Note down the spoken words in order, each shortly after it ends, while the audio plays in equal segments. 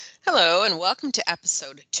Hello, and welcome to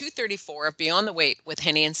episode 234 of Beyond the Wait with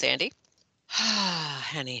Henny and Sandy.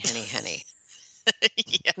 Henny.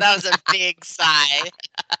 Yeah, that was a big sigh.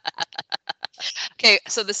 Okay,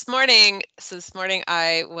 so this morning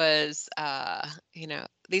I was,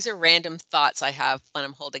 these are random thoughts I have when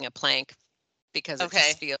I'm holding a plank because it just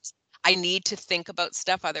Okay, feels I need to think about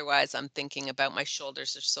stuff. Otherwise, I'm thinking about my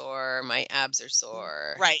shoulders are sore, my abs are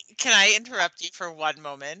sore. right. Can I interrupt you for one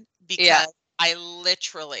moment? Yeah. Because I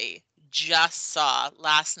literally just saw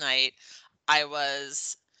last night, I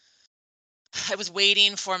was I was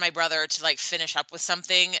waiting for my brother to like finish up with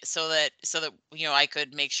something so that I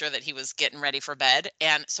could make sure that he was getting ready for bed.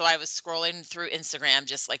 And so I was scrolling through Instagram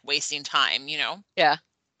just like wasting time. Yeah.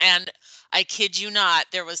 And I kid you not,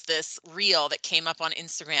 there was this reel that came up on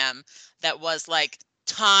Instagram that was like,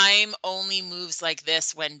 time only moves like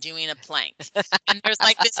this when doing a plank. And there's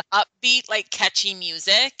like this upbeat, like catchy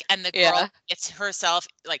music, and the girl Yeah. gets herself,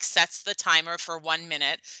 like sets the timer for 1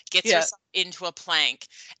 minute, gets Yeah. herself into a plank,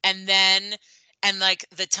 and then and like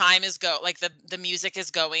the time is go like the music is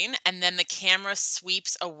going, and then the camera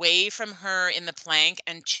sweeps away from her in the plank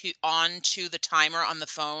and to onto the timer on the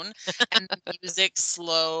phone, and the music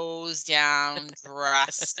slows down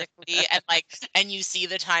drastically, and you see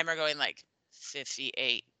the timer going like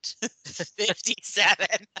 58, 57.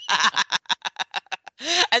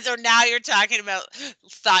 And so now you're talking about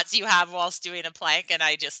thoughts you have whilst doing a plank, and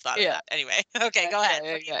I just thought of Yeah. that. Anyway, okay, go ahead.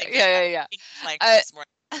 Yeah. What are you Yeah. thinking Yeah. about Yeah. being plank Yeah. this morning?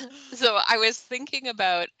 So I was thinking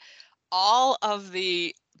about all of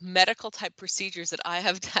the medical type procedures that I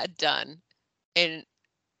have had done in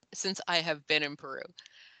since I have been in Peru.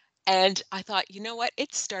 And I thought, you know what?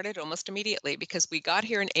 It started almost immediately because we got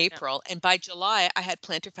here in Yeah, April, and by July I had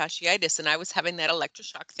plantar fasciitis and I was having that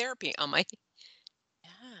electroshock therapy on my. yeah,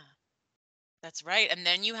 that's right. And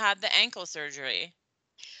then you had the ankle surgery.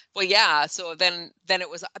 Well, yeah, so then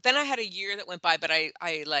I had a year that went by, but I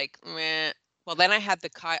like meh. Well, then I had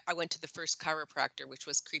I went to the first chiropractor, which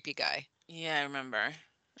was creepy guy. Yeah, I remember.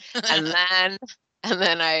 And then and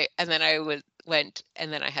then I went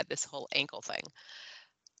and then I had this whole ankle thing.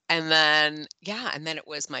 And then, yeah, and then it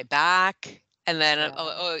was my back, and then,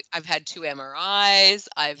 Yeah, I've had 2 MRIs,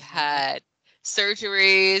 I've yeah. had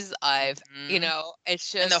surgeries, Mhm.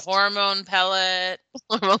 it's And the just hormone pellet.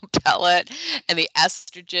 hormone pellet and the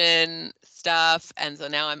estrogen stuff, and so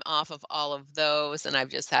now I'm off of all of those, and I've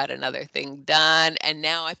just had another thing done, and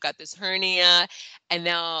now I've got this hernia, and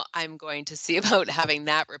now I'm going to see about having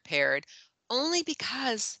that repaired, only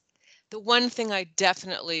because the one thing I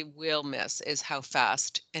definitely will miss is how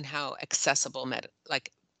fast and how accessible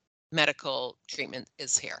medical treatment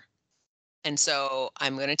is here. And so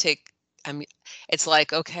I'm going to take I'm it's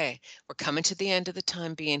like, okay, we're coming to the end of the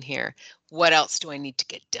time being here. What else do I need to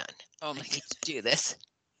get done? Oh I my need to do this.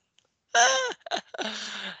 god.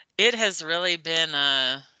 It has really been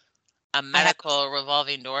a I had those medical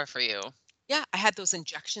revolving door for you. Yeah, I had those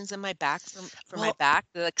injections in my back for my Well, back.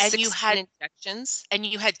 They're like and you 16 had injections. and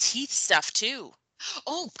you had teeth stuff too.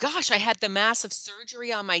 Oh gosh, I had the massive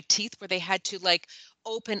surgery on my teeth where they had to like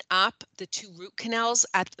open up the 2 root canals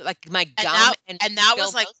at like my And gum that and and that fill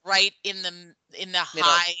was like those right in the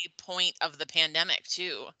middle. high point of the pandemic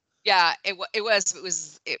too. Yeah, yeah,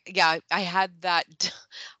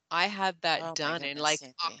 I had that Oh my done in goodness, like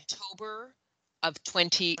Sandy. October of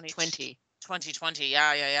 20 2020. 2020.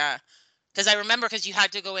 Yeah, yeah, yeah. Because I remember because you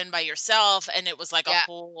had to go in by yourself, and it was like a Yeah,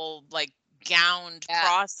 whole like gowned yeah,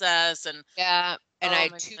 process. And yeah. And I oh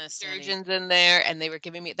had my 2 goodness, Sandy. surgeons in there and they were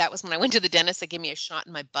giving me that was when I went to the dentist, they gave me a shot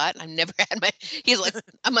in my butt. I've never had my he's like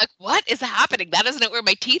I'm like, "What is happening? That isn't where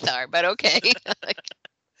my teeth are." But okay. Like,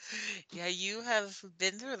 Yeah, you have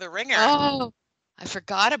been through the ringer. oh, I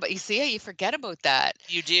forgot about you see how you forget about that.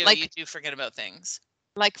 You Like do forget about things.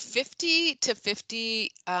 like 50 to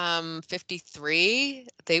 53,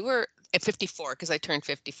 they were at 54 because I turned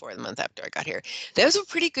 54 the month after I got here. Those were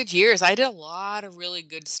pretty good years. I did a lot of really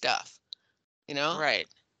good stuff, you know? Right.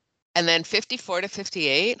 And then 54 to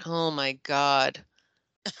 58, oh my God.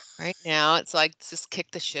 Right now, it's like, just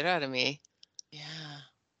kick the shit out of me. Yeah.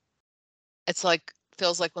 It's like,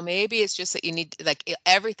 feels like, well, maybe it's just that you need like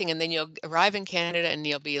everything, and then you'll arrive in Canada and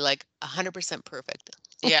you'll be like 100% perfect.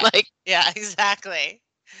 Yeah. Like, Yeah, exactly.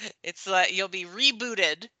 It's like you'll be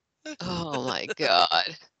rebooted. oh my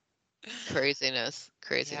God. Craziness, Yeah.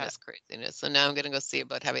 craziness, craziness. So now I'm gonna go see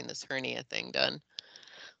about having this hernia thing done.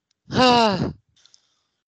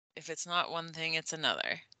 If it's not one thing, it's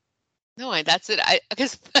another. No, that's it. I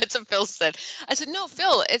because that's what Phil said. I said, no,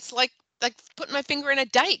 Phil, it's like putting my finger in a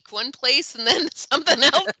dike, one place, and then something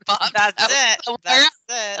else pops That's out it. somewhere else, That's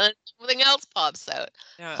it. and then something else pops out.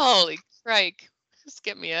 Yeah. Holy crike. Just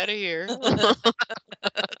get me out of here.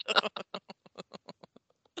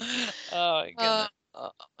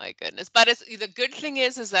 honestly, the good thing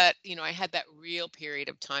is that, I had that real period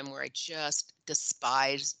of time where I just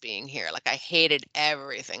despised being here. Like I hated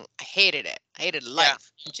everything. I hated it. I hated Yeah.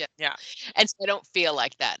 life in general. Yeah. And so I don't feel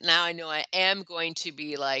like that. Now I know I am going to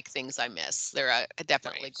be like things I miss. There are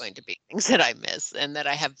definitely Right. going to be things that I miss and that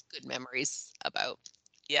I have good memories about.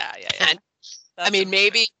 Yeah. Yeah. Yeah. And I That's mean,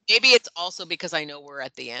 important. maybe it's also because I know we're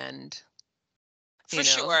at the end, For you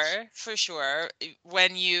know? sure, for sure.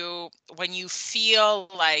 When you feel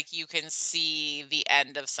like you can see the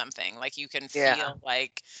end of something, like you can Yeah. feel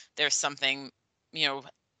like there's something, you know,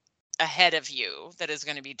 ahead of you that is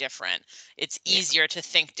going to be different. It's Yeah. easier to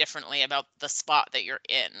think differently about the spot that you're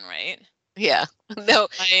in, right? Yeah. No,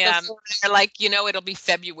 I before they're like, it'll be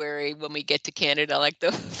February when we get to Canada, like the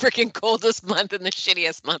freaking coldest month and the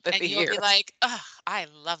shittiest month of and the you'll year. be like, "Oh, I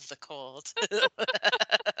love the cold."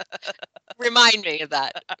 Remind me of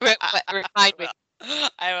that. I Remind me. will.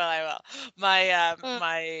 I will. My Uh,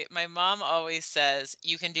 my mom always says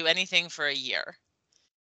you can do anything for a year.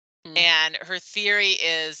 mm, And her theory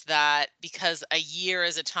is that because a year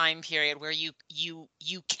is a time period where you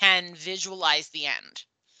can visualize the end,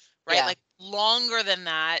 right? yeah. Like longer than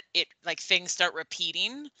that, it like things start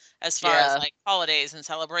repeating as far as Yeah. like holidays and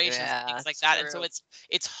celebrations and Yeah, things like it's that. And so true.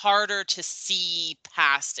 it's harder to see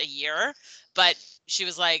past a year. But she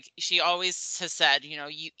was like, she always has said, you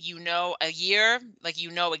know a year, like you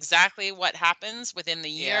know exactly what happens within the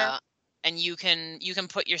year, Yeah. and you can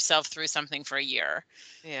put yourself through something for a year,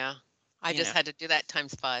 Yeah. I you just know. had to do that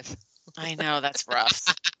times 5. I know that's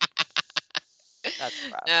rough. That's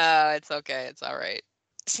rough. No, it's okay. It's all right.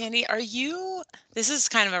 Sandy, this is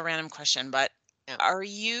kind of a random question, but Yeah. are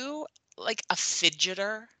you like a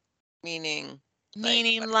fidgeter? Meaning, like,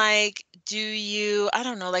 Meaning what? like, I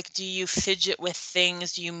don't know, like, do you fidget with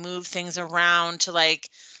things? Do you move things around to like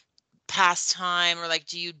pass time, or like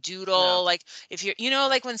do you No. doodle? Like if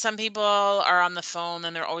like when some people are on the phone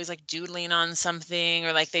and they're always like doodling on something,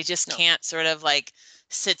 or like they just No. can't sort of like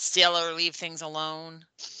sit still or leave things alone.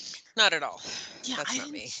 Not at all. Yeah, That's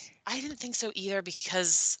not me. I didn't think so either,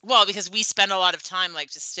 because we spend a lot of time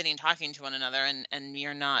like just sitting talking to one another, and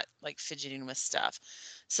you're not like fidgeting with stuff.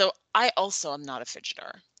 So I also am not a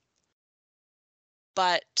fidgeter,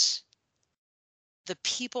 but the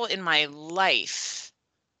people in my life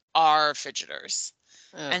are fidgeters.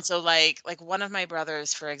 And Oh. so like one of my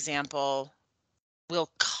brothers, for example, will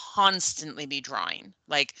constantly be drawing,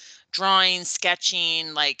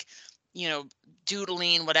 sketching, like, you know,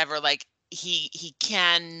 doodling, whatever. Like he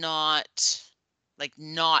cannot like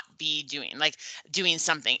not be doing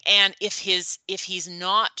something. And if he's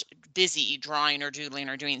not busy drawing or doodling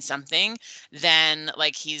or doing something, then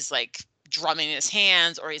like he's like drumming his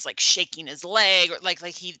hands, or he's like shaking his leg, or like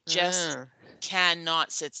he just Ah.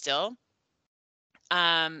 cannot sit still.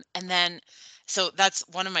 And then so that's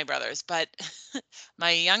one of my brothers, but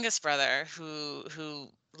my youngest brother, who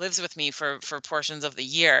lives with me for portions of the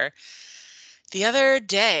year, the other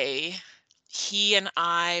day, he and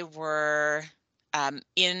I were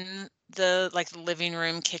in the living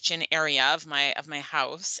room kitchen area of my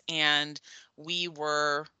house, and we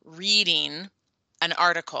were reading an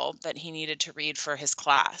article that he needed to read for his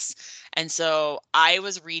class. And so I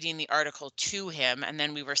was reading the article to him, and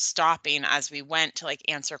then we were stopping as we went to like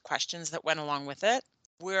answer questions that went along with it.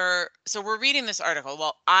 We're reading this article.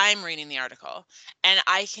 Well, I'm reading the article, and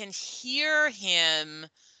I can hear him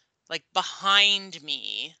like behind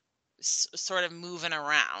me, sort of moving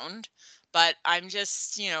around, but I'm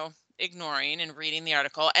just, ignoring and reading the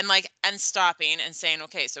article, and stopping and saying,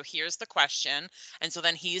 okay, so here's the question. And so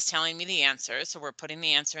then he's telling me the answer. So we're putting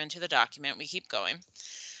the answer into the document. We keep going.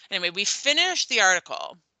 Anyway, we finish the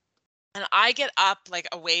article, and I get up like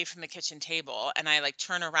away from the kitchen table, and I like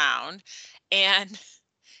turn around, and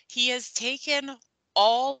he has taken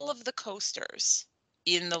all of the coasters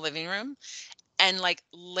in the living room and like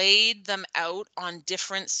laid them out on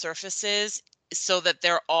different surfaces so that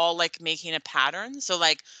they're all like making a pattern. So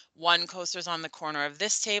like one coaster's on the corner of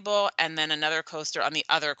this table, and then another coaster on the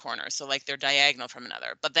other corner. So like they're diagonal from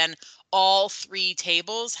another. But then all three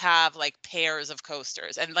tables have like pairs of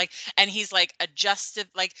coasters, and he's like adjusted,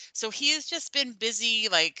 like, so he has just been busy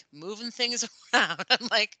like moving things around. I'm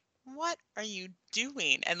like, what are you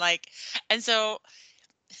doing? And so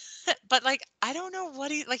but like I don't know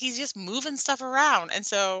what he's just moving stuff around. And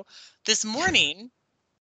so this morning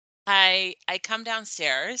I come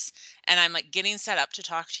downstairs, and I'm like getting set up to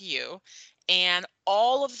talk to you, and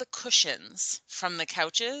all of the cushions from the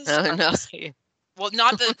couches Oh are no. missing. Well,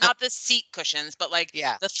 not the seat cushions, but like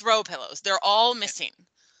Yeah. the throw pillows. They're all Yeah. missing.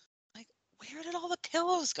 Like, where did all the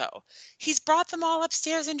pillows go? He's brought them all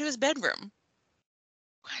upstairs into his bedroom.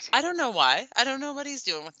 What? I don't know why. I don't know what he's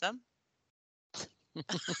doing with them.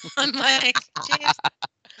 I'm like, James,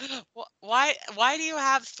 why do you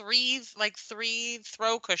have three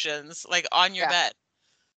throw cushions like on your Yeah, bed?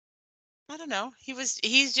 I don't know.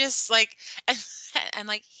 He's just like and, and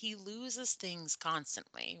like he loses things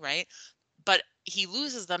constantly, right? But he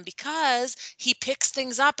loses them because he picks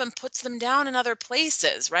things up and puts them down in other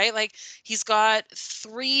places, right? Like he's got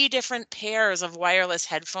three different pairs of wireless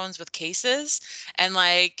headphones with cases and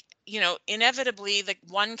like inevitably the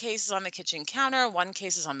one case is on the kitchen counter, one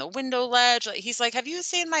case is on the window ledge. Like, he's like, "Have you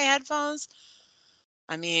seen my headphones?"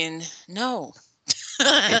 I mean, no.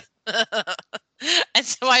 And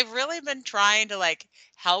so I've really been trying to like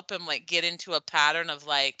help him like get into a pattern of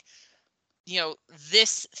like,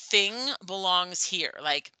 this thing belongs here.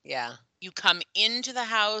 Like yeah, you come into the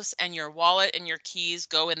house and your wallet and your keys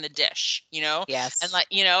go in the dish, and yes, like,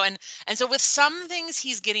 and so with some things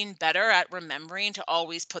he's getting better at remembering to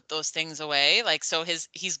always put those things away. Like so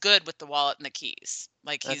he's good with the wallet and the keys.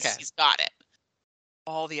 Like he's okay, he's got it.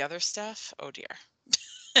 All the other stuff, oh dear.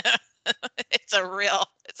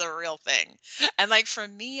 It's a real thing. And like for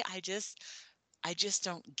me, I just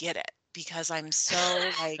don't get it because I'm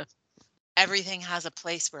so like everything has a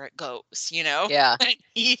place where it goes, you know? yeah, And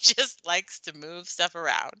he just likes to move stuff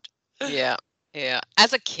around. yeah, yeah.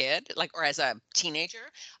 As a kid, like, or as a teenager,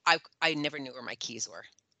 I never knew where my keys were.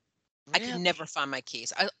 I could never Really? find my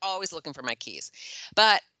keys. I was always looking for my keys.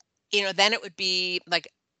 But, then it would be like,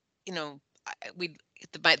 you know, we'd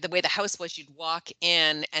the way the house was, you'd walk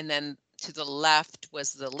in, and then to the left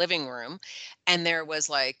was the living room, and there was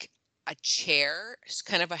like a chair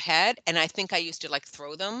kind of ahead, and I think I used to like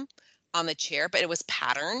throw them on the chair, but it was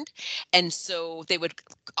patterned, and so they would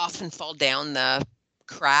often fall down the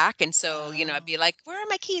crack, and so I'd be Oh, like, where are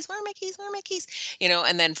my keys, where are my keys, where are my keys,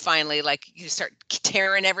 and then finally like you start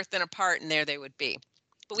tearing everything apart, and there they would be.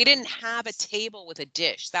 But we oh, didn't have a geez. table with a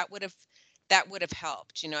dish. That would have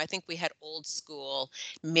helped. I think we had old school,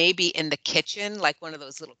 maybe in the kitchen, like one of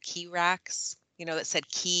those little key racks, that said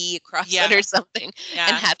key across it or Yeah, something,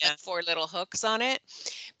 and yeah, had yeah. like four little hooks on it.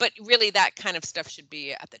 But really, that kind of stuff should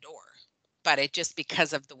be at the door. But it just,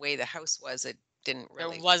 because of the way the house was, it didn't There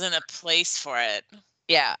really. wasn't a place for it.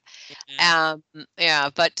 Yeah. Yeah, Yeah.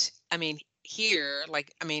 But I mean, here,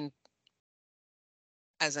 like, I mean,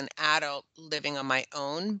 as an adult living on my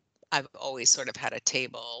own, I've always sort of had a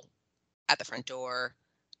table at the front door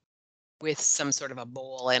with some sort of a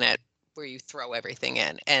bowl in it where you throw everything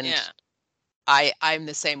in. And yeah, I'm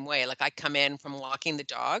the same way. Like, I come in from walking the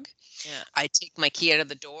dog, yeah, I take my key out of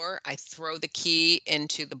the door, I throw the key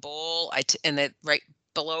into the bowl, and then right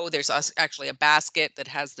below there's actually a basket that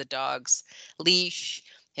has the dog's leash,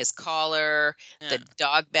 his collar, yeah, the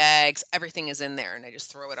dog bags, everything is in there, and I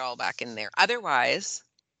just throw it all back in there. Otherwise,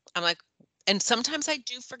 I'm like, and sometimes I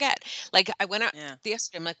do forget. Like, I went out yeah,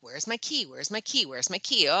 yesterday, I'm like, where's my key? Where's my key? Where's my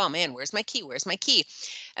key? Oh man, where's my key? Where's my key?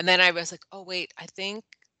 And then I was like, oh wait, I think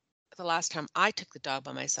the last time I took the dog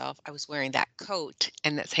by myself, I was wearing that coat,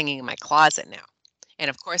 and that's hanging in my closet now. And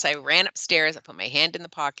of course, I ran upstairs, I put my hand in the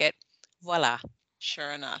pocket. Voila.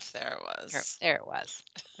 sure enough, there it There, was. there it was.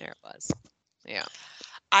 There it was. Yeah.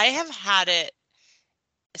 I have had it.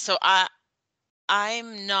 So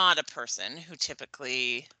I'm not a person who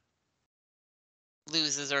typically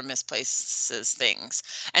loses or misplaces things.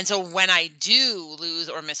 And so when I do lose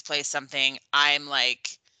or misplace something, I'm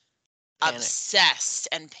like Panic. obsessed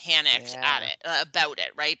and panicked at Yeah. it about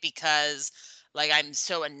it, right? Because like I'm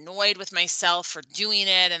so annoyed with myself for doing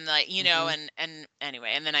it and like, Hmm. and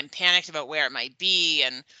anyway, and then I'm panicked about where it might be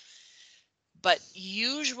and but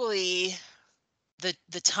usually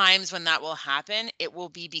the times when that will happen, it will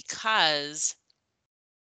be because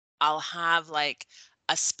I'll have like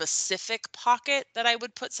a specific pocket that I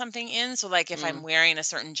would put something in. So like if I'm Mm, wearing a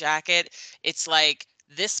certain jacket, it's like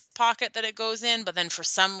this pocket that it goes in, but then for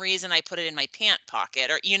some reason I put it in my pant pocket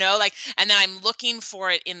or like and then I'm looking for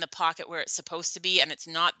it in the pocket where it's supposed to be and it's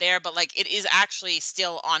not there, but like it is actually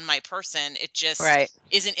still on my person. It just right.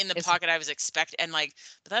 isn't in the It's, pocket I was expecting and like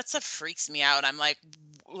that stuff freaks me out. I'm like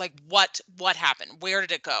what happened? Where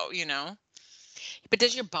did it go, you know? but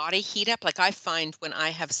does your body heat up? Like, I find when I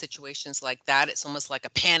have situations like that, it's almost like a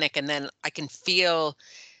panic, and then I can feel,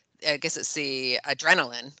 I guess it's the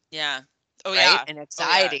adrenaline, Yeah. Oh right? yeah. And Oh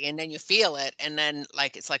yeah. anxiety, and then you feel it, and then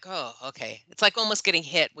like it's like, oh, okay. It's like almost getting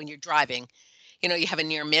hit when you're driving. You have a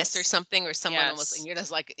near miss or Yes. something, or someone almost, and Yes. you're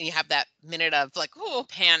just like, and you have that minute of like, oh,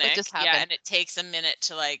 what Panic. just Yeah, happened? and it takes a minute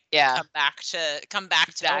to like Yeah, come back to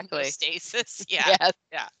exactly. homeostasis. Yeah. Yes.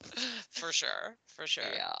 Yeah. For sure. For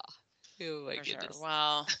sure. Yeah. Oh my For sure. goodness.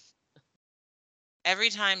 Well, every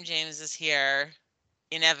time James is here,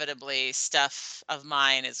 inevitably stuff of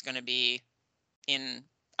mine is going to be in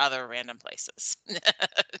other random places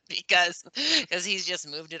because he's just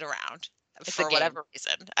moved it around It's a for game. whatever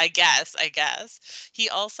reason. I guess. He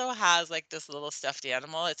also has like this little stuffed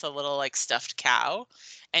animal. It's a little like stuffed cow,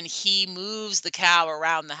 and he moves the cow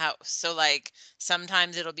around the house. So like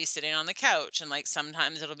sometimes it'll be sitting on the couch and like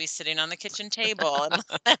sometimes it'll be sitting on the kitchen table and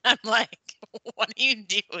I'm like, what are you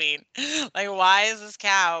doing? Like, why is this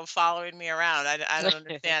cow following me around? I don't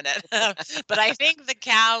understand it. But I think the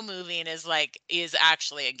cow moving is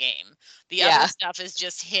actually a game. The other Yeah, stuff is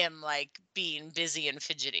just him like being busy and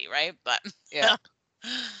fidgety, right? But yeah.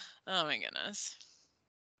 oh my goodness.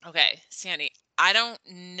 Okay, Sandy, I don't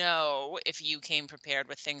know if you came prepared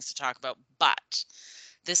with things to talk about, but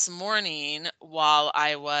this morning while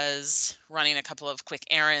I was running a couple of quick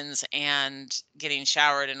errands and getting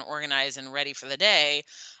showered and organized and ready for the day,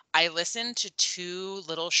 I listened to two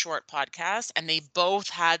little short podcasts and they both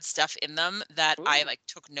had stuff in them that I Ooh, like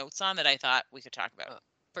took notes on that I thought we could talk about. oh,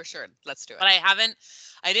 for sure. Let's do it. But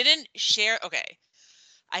I didn't share. Okay,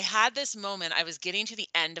 I had this moment. I was getting to the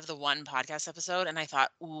end of the one podcast episode and I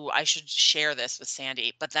thought, ooh, I should share this with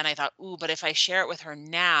Sandy. But then I thought, ooh, but if I share it with her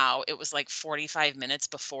now, it was like 45 minutes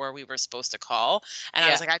before we were supposed to call. And I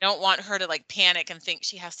was Yeah, like, I don't want her to like panic and think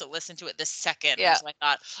she has to listen to it this second. And yeah. so I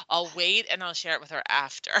thought, I'll wait and I'll share it with her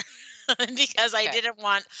after. Because Okay. I didn't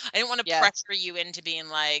want to Yes. pressure you into being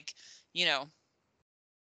like, you know,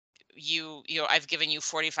 I've given you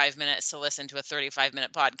 45 minutes to listen to a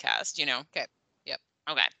 35-minute podcast. Okay. Yep.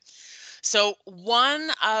 Okay. So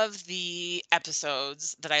one of the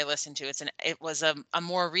episodes that I listened to, it was a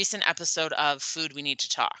more recent episode of Food We Need to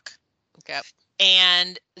Talk. Okay.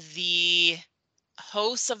 And the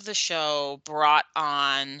hosts of the show brought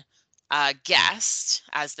on a guest,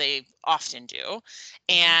 as they often do.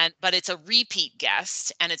 Hmm. But it's a repeat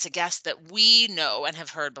guest, and it's a guest that we know and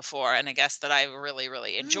have heard before, and a guest that I really,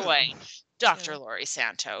 really enjoy, Mm. Dr. Yeah. Laurie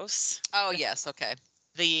Santos, Oh, yes. Okay.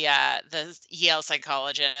 the Yale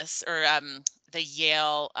psychologist or the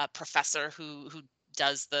Yale professor who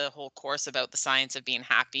does the whole course about the science of being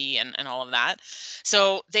happy and all of that.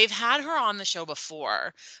 So they've had her on the show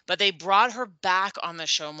before, but they brought her back on the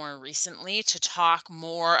show more recently to talk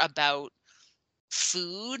more about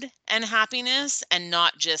food and happiness and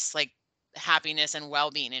not just like happiness and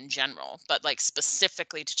well-being in general, but like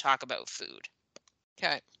specifically to talk about food.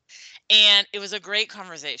 Okay. And it was a great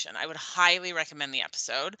conversation. I would highly recommend the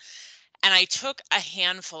episode. And I took a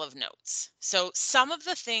handful of notes. So some of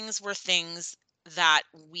the things were things that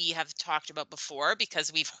we have talked about before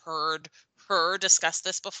because we've heard her discuss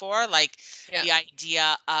this before, like Yeah. the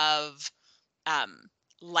idea of um,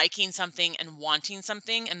 liking something and wanting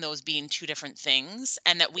something, and those being two different things,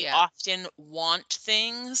 and that we Yeah. often want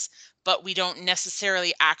things, but we don't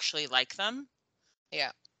necessarily actually like them,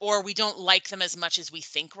 Yeah. or we don't like them as much as we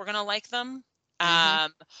think we're going to like them. Hmm.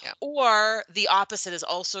 Um, Yeah. or the opposite is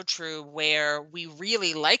also true where we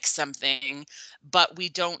really like something, but we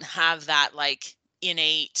don't have that like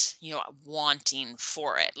innate, wanting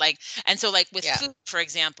for it. And so like with Yeah. food, for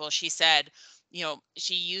example, she said,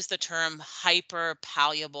 she used the term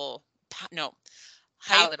no,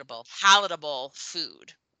 hyper Palatable. palatable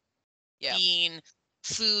food Yeah. being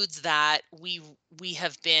foods that we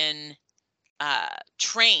have been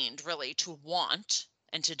trained really to want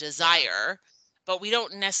and to Yeah. desire, but we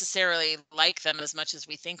don't necessarily like them as much as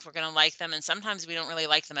we think we're going to like them, and sometimes we don't really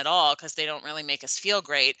like them at all because they don't really make us feel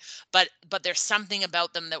great. But there's something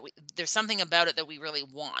about them there's something about it that we really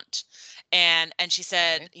want. And she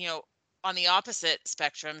said, Okay. on the opposite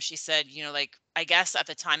spectrum, she said, like I guess at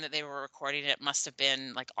the time that they were recording it must have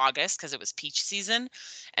been like August because it was peach season.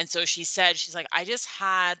 And so she said, she's like, I just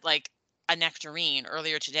had like a nectarine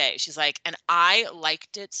earlier today. She's like, and I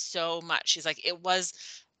liked it so much. She's like, it was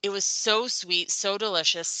so sweet, so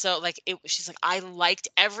delicious. So like she's like, I liked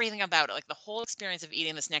everything about it. Like the whole experience of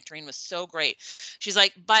eating this nectarine was so great. She's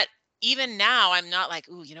like, but even now I'm not like,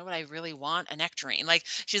 ooh, you know what I really want? A nectarine. Like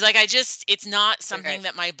she's like, it's not something Right.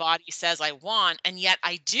 that my body says I want, and yet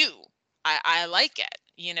I do. I like it.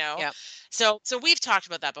 Yeah. So we've talked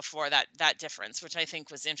about that before, that difference, which I think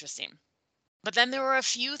was interesting. But then there were a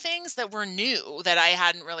few things that were new that I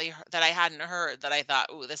hadn't heard that I thought,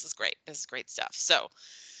 "Ooh, this is great. This is great stuff." So,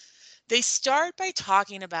 they start by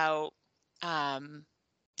talking about um,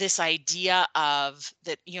 this idea of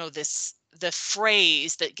that, the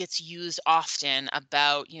phrase that gets used often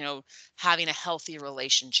about, having a healthy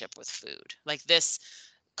relationship with food. Like this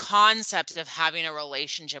concept of having a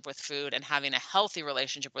relationship with food and having a healthy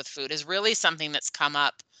relationship with food is really something that's come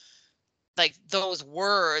up like those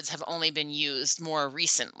words have only been used more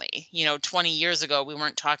recently. 20 years ago, we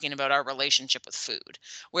weren't talking about our relationship with food.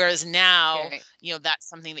 Whereas now, Okay. that's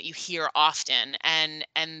something that you hear often. And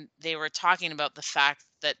they were talking about the fact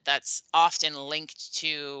that that's often linked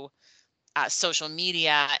to social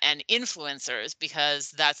media and influencers,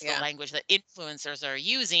 because that's the Yeah. language that influencers are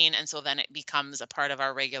using. And so then it becomes a part of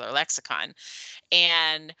our regular lexicon.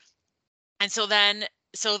 And so then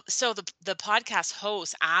so the podcast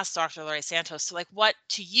host asked Dr. Laurie Santos, so like, what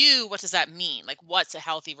to you, what does that mean? Like, what's a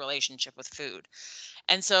healthy relationship with food?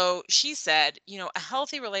 And so she said, a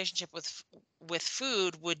healthy relationship with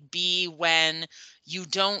food would be when you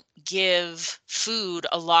don't give food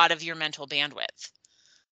a lot of your mental bandwidth.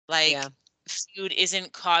 Like, Yeah. food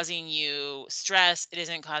isn't causing you stress, it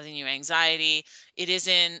isn't causing you anxiety, it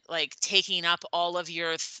isn't like taking up all of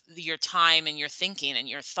your time and your thinking and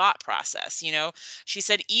your thought process. She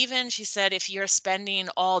said if you're spending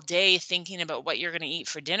all day thinking about what you're going to eat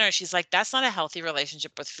for dinner, she's like, that's not a healthy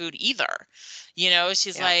relationship with food either. Yeah.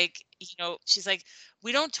 She's like,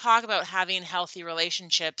 we don't talk about having healthy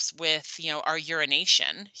relationships with, our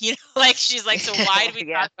urination. Like, she's like, so why do we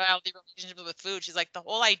Yeah. talk about healthy relationships with food? She's like, the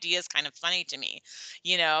whole idea is kind of funny to me,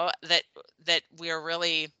 that we're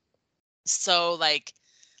really so like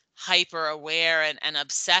hyper aware and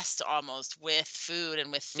obsessed almost with food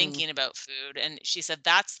and with Mm, thinking about food. And she said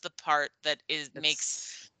that's the part that is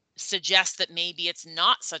makes it's suggests that maybe it's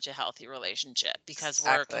not such a healthy relationship, because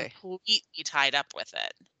we're exactly. completely tied up with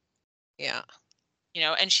it. Yeah.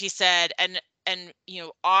 And she said, and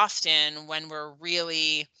often when we're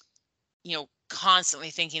really, constantly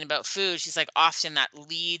thinking about food, she's like, often that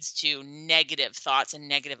leads to negative thoughts and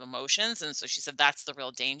negative emotions. And so she said that's the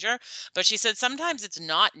real danger. But she said sometimes it's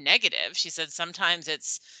not negative. She said sometimes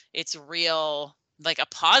it's real, like a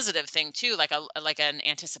positive thing too, like an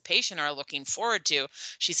anticipation or a looking forward to.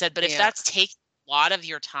 She said, but if Yeah. that's taking a lot of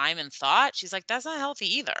your time and thought, she's like, that's not healthy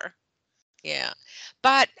either. Yeah.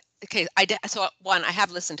 But okay, so one, I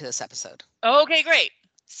have listened to this episode. Okay, great.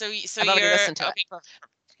 So I've already you're listened to it. okay. Perfect.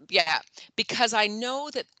 Yeah, because I know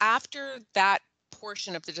that after that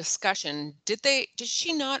portion of the discussion, did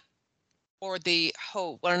she not, or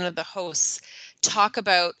one of the hosts, talk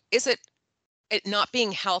about, is it not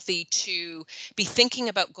being healthy to be thinking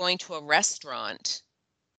about going to a restaurant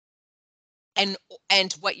and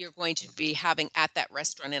what you're going to be having at that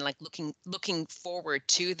restaurant, and like looking forward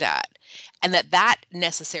to that, and that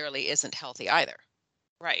necessarily isn't healthy either.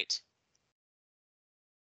 Right.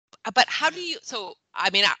 But how do you, so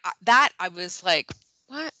I mean, I was like,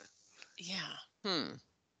 what? Yeah. Hmm.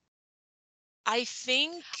 I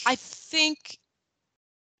think. I think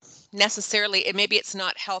necessarily, maybe it's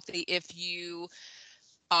not healthy if you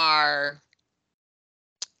are,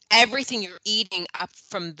 everything you're eating up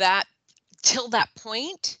from that till that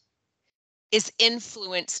point is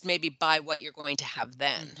influenced maybe by what you're going to have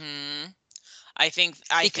then, Mhm. I think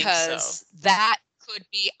so. because that could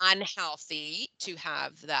be unhealthy to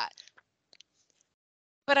have that.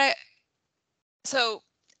 But I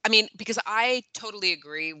mean, because I totally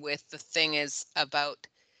agree with the thing is about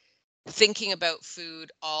thinking about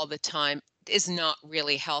food all the time is not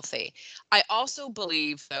really healthy. I also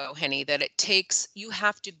believe, though, Henny, that you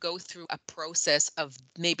have to go through a process of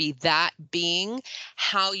maybe that being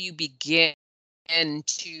how you begin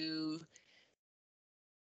to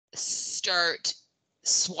start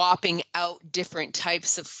swapping out different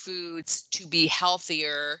types of foods to be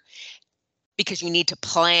healthier, because you need to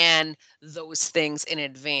plan those things in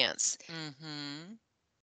advance. Mhm.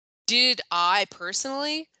 Did I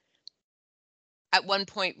personally at one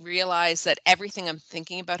point realize that everything I'm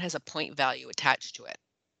thinking about has a point value attached to it?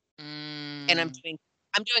 And Mm.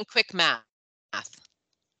 I'm doing quick math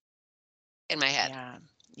in my head. Yeah.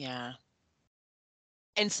 Yeah.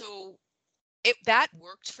 And so that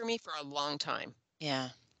worked for me for a long time.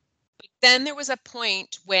 Yeah. Then there was a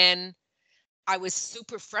point when I was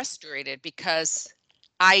super frustrated because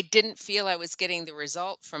I didn't feel I was getting the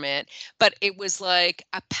result from it, but it was like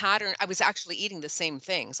a pattern. I was actually eating the same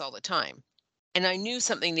things all the time. And I knew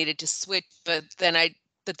something needed to switch, but then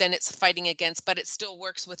it's fighting against, but it still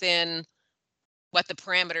works within what the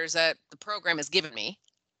parameters that the program has given me.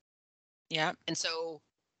 Yeah. And so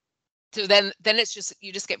then it's just,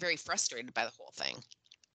 you just get very frustrated by the whole thing.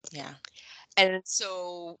 Yeah. And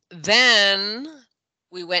so then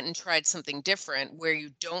we went and tried something different where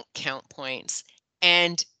you don't count points.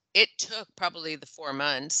 And it took probably the 4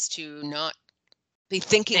 months to not be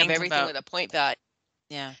thinking of Think everything about. with a point value.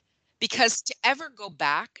 Yeah. Because to ever go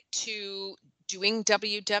back to doing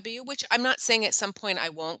WW, which I'm not saying at some point I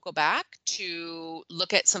won't go back to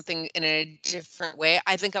look at something in a different way.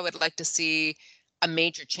 I think I would like to see a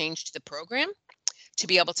major change to the program to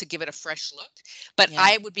be able to give it a fresh look. But Yeah.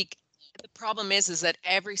 I would be, the problem is that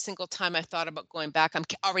every single time I thought about going back, I'm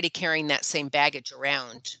already carrying that same baggage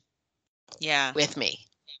around Yeah. with me.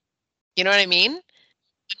 You know what I mean?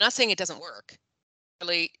 I'm not saying it doesn't work.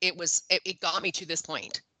 Really, it got me to this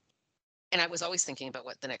point. And I was always thinking about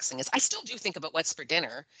what the next thing is. I still do think about what's for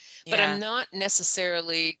dinner, but Yeah. I'm not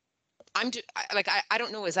necessarily, I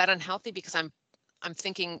don't know, is that unhealthy because I'm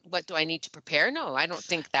thinking, what do I need to prepare? No, I don't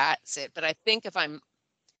think that's it. But I think if I'm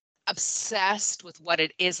obsessed with what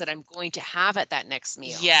it is that I'm going to have at that next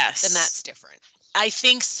meal, then Yes. that's different. I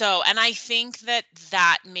think so. And I think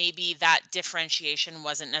that maybe that differentiation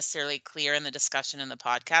wasn't necessarily clear in the discussion in the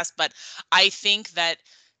podcast, but I think that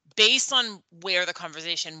based on where the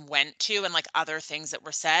conversation went to and like other things that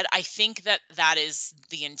were said, I think that that is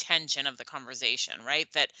the intention of the conversation, right?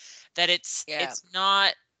 That Yeah.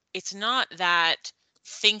 it's not that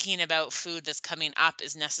thinking about food that's coming up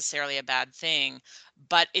is necessarily a bad thing,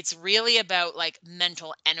 but it's really about like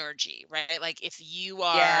mental energy, right? Like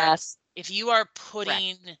Yes. if you are Correct.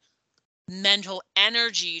 putting mental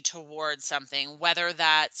energy towards something, whether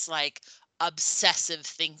that's like obsessive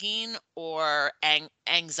thinking or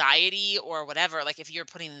anxiety or whatever, like if you're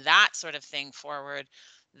putting that sort of thing forward,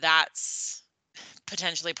 that's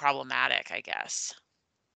potentially problematic, I guess.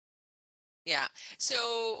 Yeah.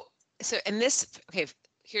 So, and this, okay,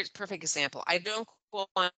 here's a perfect example. I don't go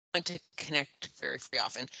on to connect very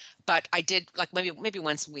often, but I did like maybe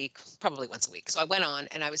once a week, probably once a week. So I went on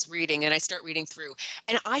and I was reading and I start reading through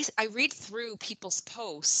and I read through people's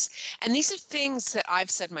posts, and these are things that I've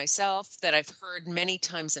said myself, that I've heard many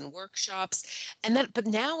times in workshops. And then but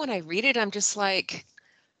now when I read it, I'm just like,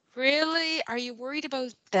 really? Are you worried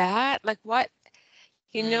about that? Like what?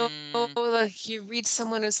 Mm, Like you read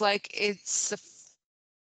someone who's like,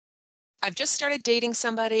 I've just started dating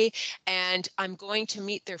somebody and I'm going to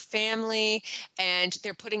meet their family and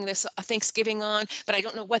they're putting this Thanksgiving on, but I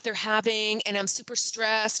don't know what they're having and I'm super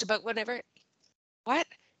stressed about whatever. What?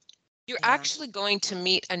 You're yeah, actually going to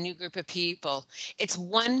meet a new group of people. It's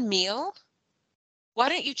one meal. Why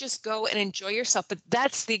don't you just go and enjoy yourself? But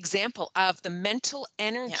that's the example of the mental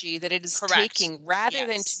yeah, energy that it is correct. taking rather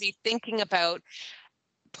than to Yes, be thinking about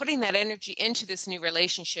putting that energy into this new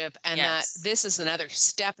relationship, and that yes, this is another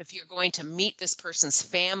step if you're going to meet this person's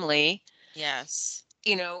family, yes,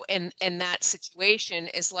 and that situation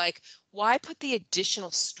is like, why put the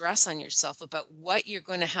additional stress on yourself about what you're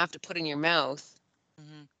going to have to put in your mouth?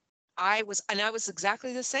 hmm, I was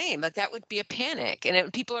exactly the same. Like that would be a panic.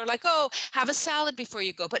 And people are like, "Oh, have a salad before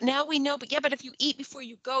you go." But now we know. But yeah, but if you eat before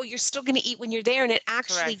you go, you're still going to eat when you're there, and it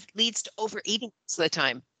actually correct. leads to overeating most of the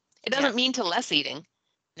time. It Yeah, doesn't mean to less eating,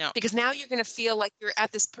 no, because now you're going to feel like you're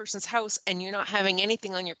at this person's house and you're not having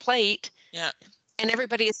anything on your plate yeah, and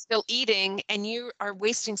everybody is still eating and you are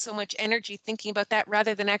wasting so much energy thinking about that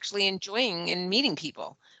rather than actually enjoying and meeting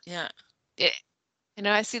people. yeah, It,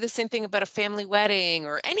 I see the same thing about a family wedding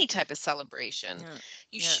or any type of celebration. yeah,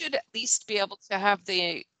 You yeah, should at least be able to have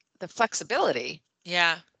the flexibility,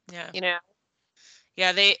 yeah, yeah. you know.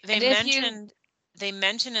 Yeah, And if you they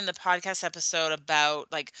mentioned in the podcast episode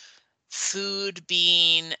about like food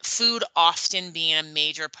often being a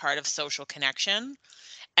major part of social connection.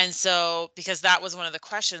 And so because that was one of the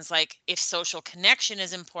questions, like if social connection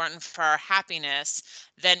is important for our happiness,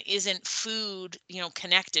 then isn't food,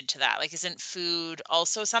 connected to that? Like isn't food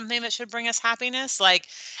also something that should bring us happiness? Like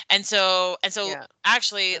and so yeah,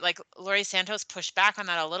 actually like Laurie Santos pushed back on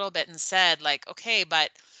that a little bit and said like, okay, but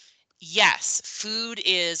yes, food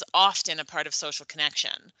is often a part of social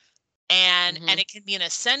connection, and hmm it can be an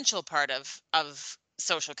essential part of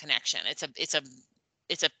social connection.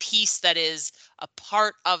 It's a piece that is a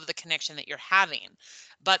part of the connection that you're having.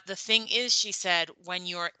 But the thing is, she said, when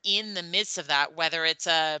you're in the midst of that, whether it's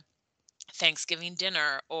a Thanksgiving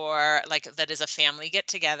dinner or like that is a family get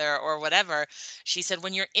together or whatever, she said,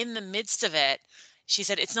 when you're in the midst of it, she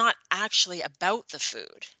said, it's not actually about the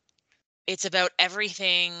food. It's about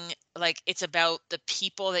everything, like, it's about the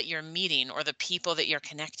people that you're meeting or the people that you're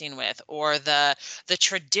connecting with or the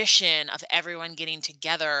tradition of everyone getting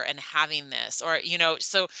together and having this or,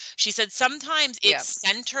 so she said sometimes yeah, it's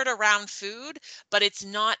centered around food, but it's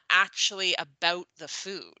not actually about the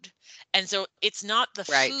food. And so it's not the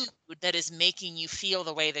food right, that is making you feel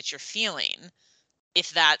the way that you're feeling, if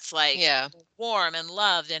that's like yeah, warm and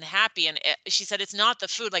loved and happy. And she said it's not the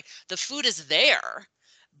food, like the food is there,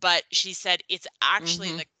 but she said it's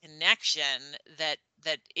actually hmm the connection that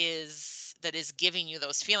is giving you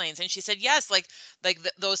those feelings. And she said yes, like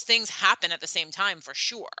those things happen at the same time for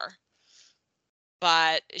sure,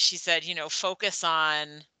 but she said focus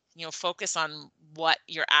on focus on what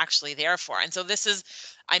you're actually there for. And so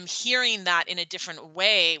I'm hearing that in a different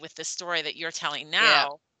way with the story that you're telling Yeah.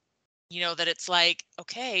 now, that it's like,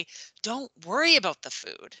 okay, don't worry about the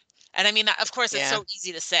food. And I mean, that, of course, it's Yeah. so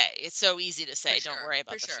easy to say. It's so easy to For say, don't sure. worry For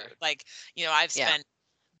about the sure. food. Like, I've Yeah. spent,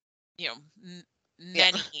 you know,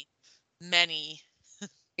 Yeah. many, many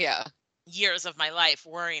Yeah. years of my life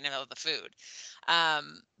worrying about the food.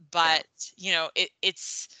 Um, Yeah. but,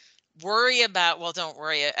 it's worry about, well, don't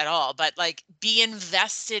worry at all, but like be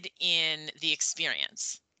invested in the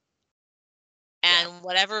experience. Yeah. And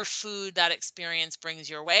whatever food that experience brings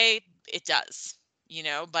your way, it does,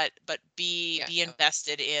 but be Yeah. be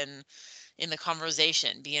invested in the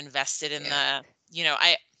conversation, be invested in Yeah. the,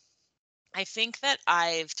 I think that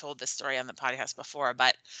I've told this story on the podcast before,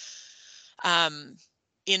 but um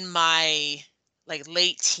in my like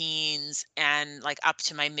late teens and like up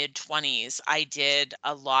to my mid 20s, I did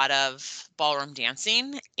a lot of ballroom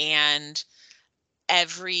dancing, and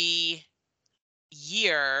every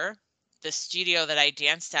year the studio that I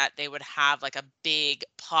danced at, they would have like a big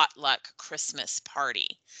potluck Christmas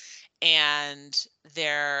party. And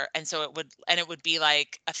so it would be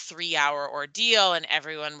like a 3-hour ordeal, and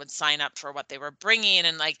everyone would sign up for what they were bringing,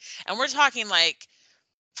 and we're talking like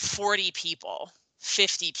 40 people,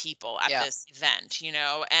 50 people at Yeah. this event,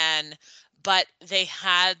 but they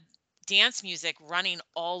had dance music running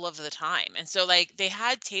all of the time. And so like they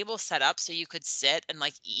had tables set up so you could sit and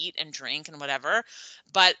like eat and drink and whatever.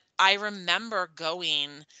 But I remember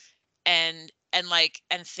going and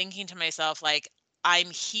thinking to myself, like, I'm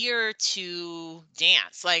here to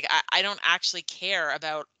dance. Like I don't actually care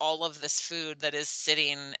about all of this food that is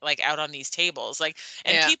sitting like out on these tables. Like,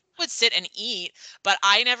 and Yeah. people would sit and eat, but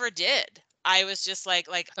I never did. I was just like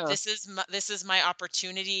Huh. this is my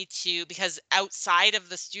opportunity to, because outside of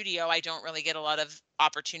the studio I don't really get a lot of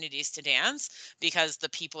opportunities to dance because the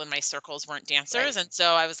people in my circles weren't dancers. Right. And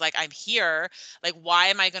so I was like, I'm here, like, why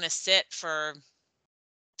am I going to sit for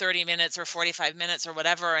 30 minutes or 45 minutes or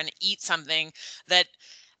whatever and eat something that,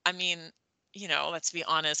 I mean, let's be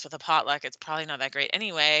honest, with a potluck, it's probably not that great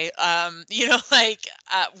anyway. Like,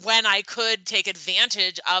 when I could take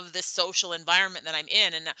advantage of this social environment that I'm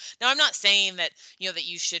in. And now I'm not saying that, that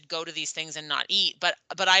you should go to these things and not eat, but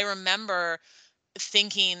I remember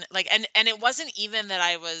thinking like, and it wasn't even that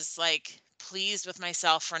I was like pleased with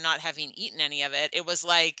myself for not having eaten any of it. It was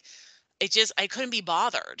like, I couldn't be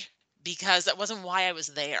bothered because that wasn't why I was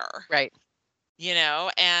there, Right.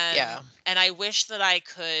 and Yeah. I wish that I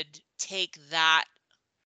could take that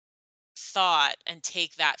thought and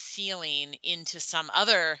take that feeling into some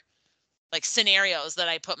other like scenarios that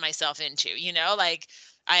I put myself into, like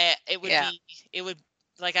I it would Yeah. be it would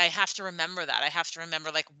like I have to remember that. I have to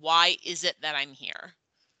remember, like, why is it that I'm here?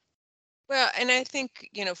 Well, and I think,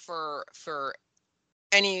 for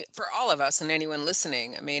all of us and anyone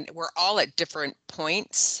listening, I mean, we're all at different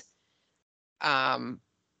points um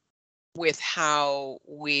with how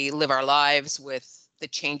we live our lives, with the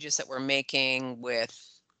changes that we're making, with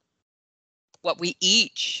what we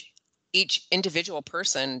each individual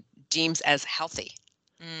person deems as healthy.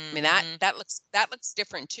 I mean, that Mm-hmm. that looks that looks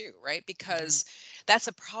different too, right? Mm-hmm. Because that's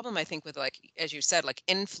a problem, I think, with, like, as you said, like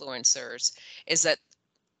influencers, is that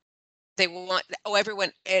they want, oh,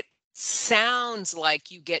 everyone, it sounds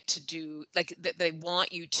like you get to do, like, that they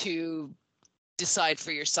want you to decide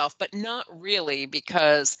for yourself, but not really,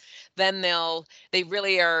 because then they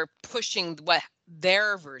really are pushing what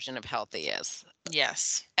their version of healthy is,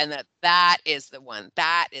 Yes. and that is the one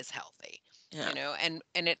that is healthy, Yeah.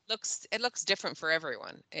 and it looks different for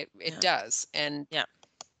everyone. It Yeah. does. and Yeah.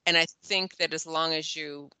 and I think that as long as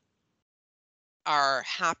you are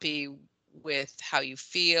happy with how you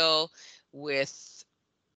feel, with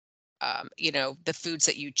the foods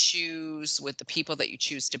that you choose, with the people that you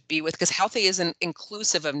choose to be with, because healthy isn't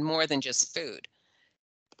inclusive of more than just food.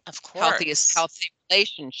 Of Healthy is course. healthy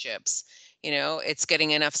relationships. It's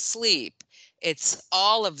getting enough sleep. It's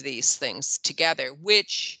all of these things together,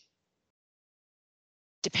 which,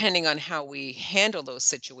 depending on how we handle those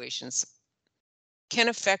situations, can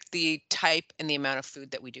affect the type and the amount of food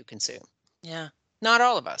that we do consume. Yeah. Not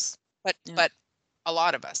all of us, but Yeah. but a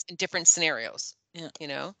lot of us in different scenarios. Yeah. You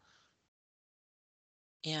know,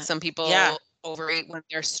 Yeah. some Yeah. people overeat when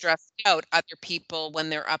they're stressed out, other people when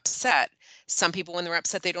they're upset. Some people, when they're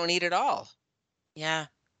upset, they don't eat at all. Yeah.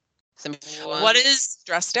 Some people, What when they're is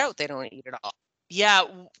stressed out, they don't eat at all. Yeah,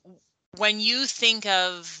 when you think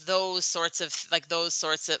of those sorts of like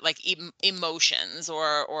emotions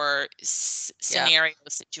or Yeah. scenario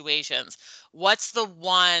situations, what's the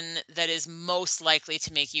one that is most likely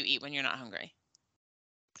to make you eat when you're not hungry?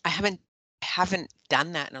 I haven't haven't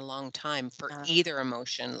done that in a long time for Uh, either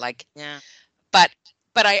emotion. Like, yeah.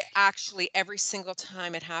 but I actually every single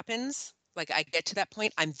time it happens, like I get to that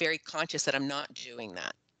point, I'm very conscious that I'm not doing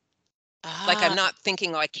that. Like I'm Ah, not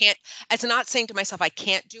thinking, oh, I can't. It's not saying to myself I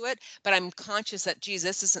can't do it, but I'm conscious that, geez,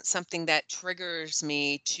 this isn't something that triggers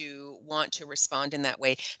me to want to respond in that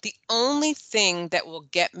way. The only thing that will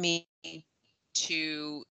get me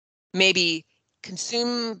to maybe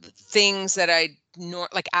consume things that I nor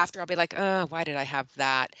like after, I'll be like, oh, why did I have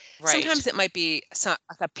that? right. Sometimes it might be some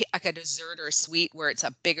like a dessert or a sweet where it's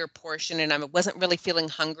a bigger portion and I wasn't really feeling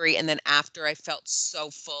hungry, and then after I felt so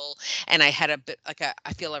full and I had a bit like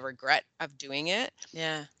I feel a regret of doing it.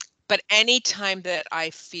 Yeah. But anytime that I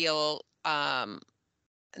feel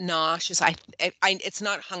nauseous, it's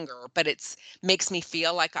not hunger, but it's makes me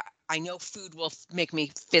feel like I know food will make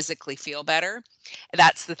me physically feel better.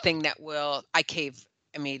 That's the thing that will I cave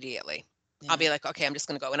immediately. I'll Yeah. be like, okay, I'm just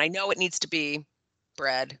going to go, and I know it needs to be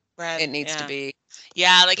bread. Bread. It needs to Yeah. be,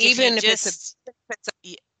 Yeah, like if you even if just it's a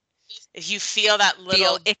y- if you feel that feel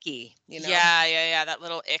little, icky, yeah, yeah, yeah, that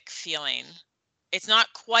little ick feeling. It's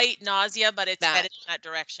not quite nausea, but it's that headed in that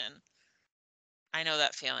direction. I know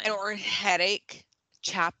that feeling. or headache,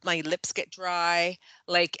 my lips get dry,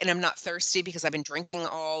 like, and I'm not thirsty because I've been drinking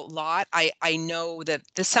all lot. I know that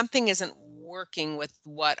the something isn't working with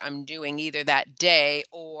what I'm doing either that day,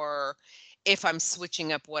 or if I'm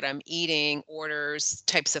switching up what I'm eating, orders,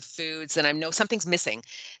 types of foods, and I know something's missing.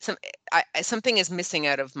 Something is missing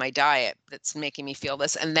out of my diet that's making me feel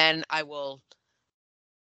this, and then I will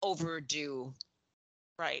overdo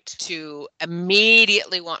Right. to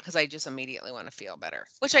immediately want, because I just immediately want to feel better,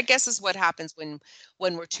 which I Right. guess is what happens when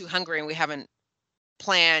we're too hungry and we haven't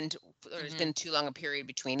planned, or there's Mhm. been too long a period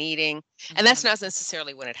between eating. And that's Mhm. not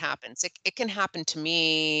necessarily when it happens. It can happen to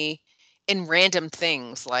me in random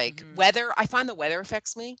things like Mhm. weather. I find the weather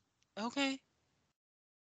affects me. Okay.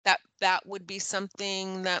 That would be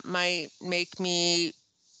something that might make me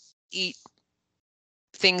eat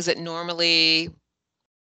things that normally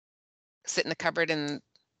sit in the cupboard and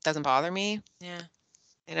doesn't bother me. Yeah.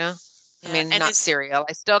 You know? I Yeah. mean, And not is cereal.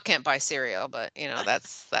 I still can't buy cereal, but,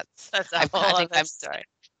 that's that's a I whole think other story.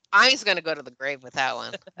 I'm just gonna go to the grave with that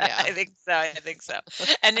one. Yeah. I think so. I think so.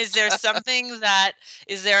 And is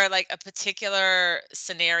there like a particular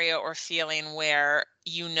scenario or feeling where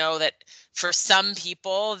you know that for some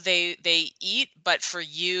people they eat, but for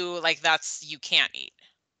you, like that's you can't eat?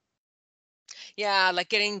 Yeah, like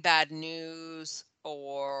getting bad news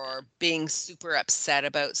or being super upset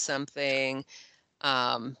about something.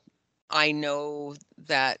 Um, I know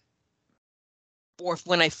that, or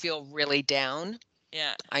when I feel really down,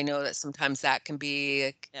 Yeah. I know that sometimes that can be,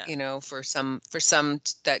 like, Yeah.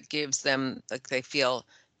 that gives them, like, they feel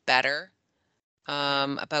better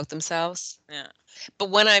Yeah. about themselves. Yeah. But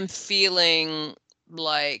when I'm feeling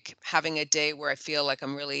like having a day where I feel like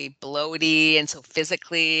I'm really bloaty, and so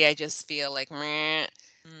physically I just feel like meh,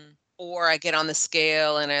 Mm. or I get on the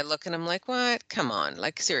scale and I look and I'm like, what? Come on,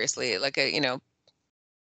 like seriously, like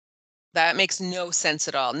that makes no sense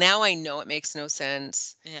at all. Now I know it makes no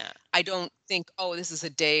sense. Yeah. I don't think, oh, this is a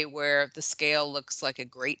day where the scale looks like a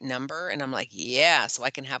great number and I'm like, yeah, so I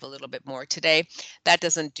can have a little bit more today. That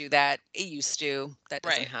doesn't do that. It used to. That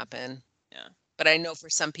doesn't Right. happen. Yeah. But I know for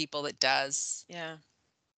some people it does. Yeah.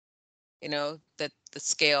 That the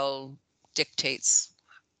scale dictates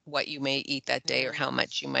what you may eat that day or Yeah. how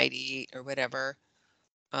much you might eat or whatever.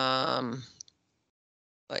 Um,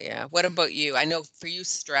 but yeah, what about you? I know for you,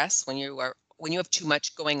 stress when you have too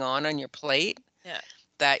much going on your plate, Yeah.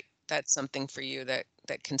 that that's something for you that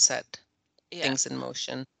can set Yeah. things in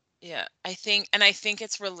motion. Yeah. I think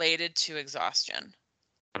it's related to exhaustion.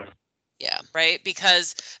 Yeah. Right?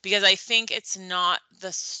 Because I think it's not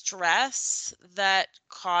the stress that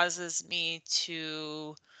causes me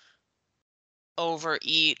to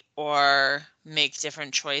overeat or make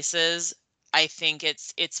different choices. I think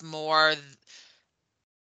it's more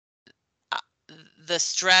uh, the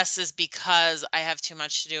stress is because I have too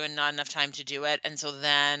much to do and not enough time to do it, and so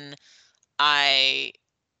then I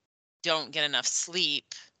don't get enough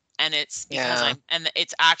sleep, and it's because Yeah.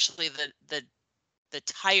 it's actually the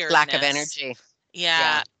Lack of tiredness. energy.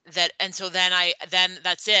 Yeah. Yeah, and so then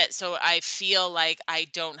that's it. So I feel like I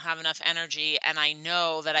don't have enough energy, and I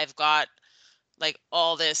know that I've got like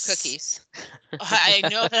all this Cookies. I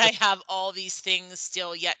know that I have all these things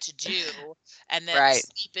still yet to do, and that Right.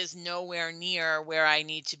 sleep is nowhere near where I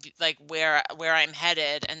need to be, like where I'm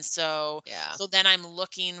headed. And so Yeah. so then I'm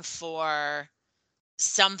looking for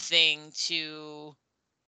something to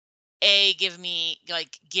give me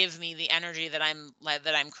the energy that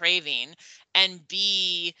I'm craving, and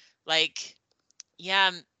B, like,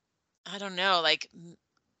 yeah, I don't know, like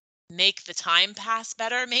make the time pass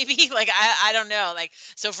better maybe. Like I don't know. Like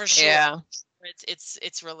so for sure Yeah.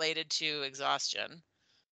 it's related to exhaustion.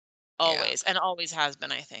 Yeah. Always and always has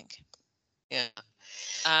been, I think. Yeah.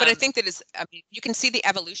 But I Um think that is, I mean, you can see the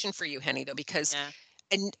evolution for you, Henny, though, because, yeah.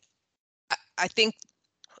 and I think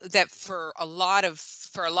that for a lot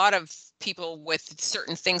of people with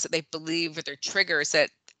certain things that they believe are their triggers, that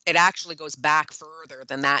it actually goes back further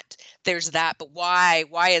than that. There's that, but why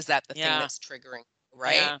is that the thing Yeah. that's triggering,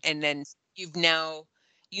 right? Yeah. And then you've now,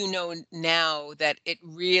 now that it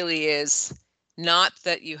really is not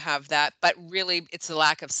that you have that, but really it's a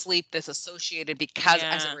lack of sleep that's associated, because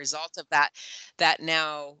as a Yeah. result of that, that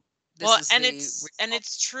now this Well, is the and result.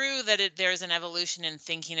 it's true that there's an evolution in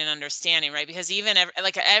thinking and understanding, right? Because even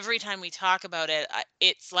like every time we talk about it,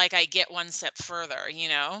 it's like I get one step further, you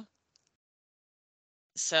know?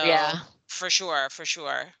 So, Yeah. for sure, for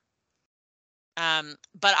sure.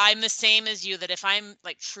 But I'm the same as you that if I'm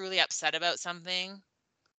like truly upset about something,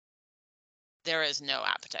 there is no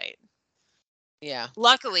appetite. Yeah.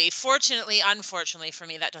 Luckily, fortunately, unfortunately for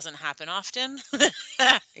me, that doesn't happen often.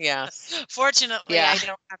 Yes. Fortunately, Yeah. I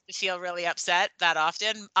don't have to feel really upset that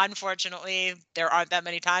often. Unfortunately, there aren't that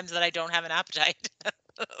many times that I don't have an appetite.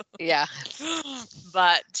 Yeah.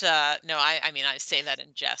 But no, I mean I say that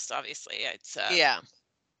in jest. Obviously, Yeah.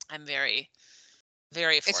 I'm very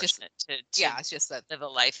very It's just, fortunate to yeah, it's just that, live a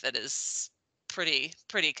life that is pretty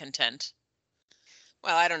content.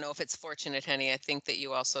 well, I don't know if it's fortunate, Henny. I think that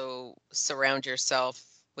you also surround yourself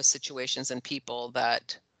with situations and people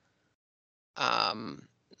that um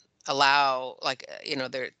allow, like,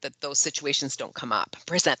 that those situations don't come up,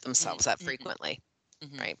 present Mm, themselves that mhm, frequently,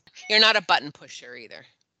 mhm. right? You're not a button pusher either.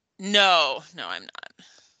 No, no, I'm not.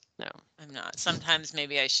 No. I'm not. Sometimes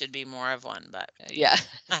maybe I should be more of one, but you Yeah.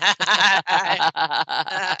 know.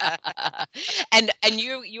 And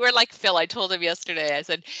you are like Phil. I told him yesterday. I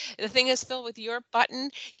said, the thing is, Phil, with your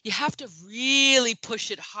button, you have to really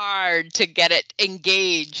push it hard to get it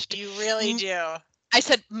engaged. You really do. I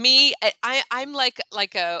said, me, I'm like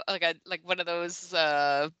one of those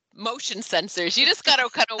motion sensors. You just gotta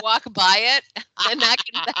kind of walk by it, and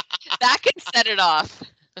that can set it off.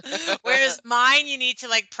 Whereas mine, you need to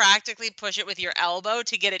like practically push it with your elbow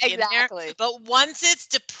to get it in there. Exactly. But once it's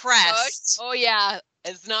Push. depressed Oh yeah,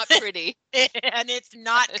 it's not pretty. and it's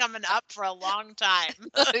not coming up for a long time.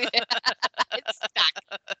 Yeah, it's stuck.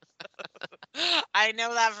 I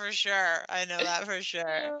know that for sure. I know that for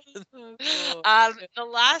sure. Oh, cool. The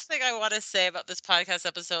last thing I want to say about this podcast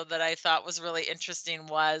episode that I thought was really interesting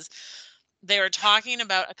was they were talking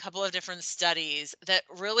about a couple of different studies that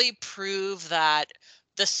really prove that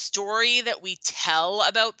the story that we tell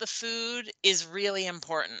about the food is really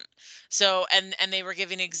important. So and they were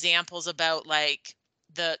giving examples about like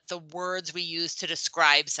the words we use to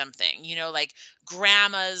describe something. You know, like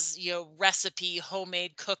grandma's, recipe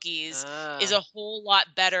homemade cookies is Ah, a whole lot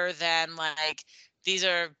better than like these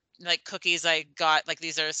are like cookies I got, like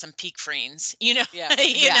these are some peak freens, yeah,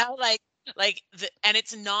 you yeah, know, and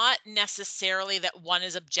it's not necessarily that one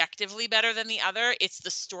is objectively better than the other, it's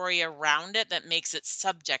the story around it that makes it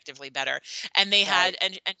subjectively better. And they had right.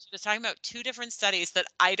 and she was talking about two different studies that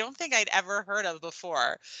I don't think I'd ever heard of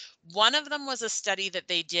before. One of them was a study that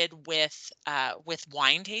they did with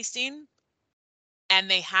wine tasting, and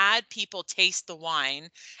they had people taste the wine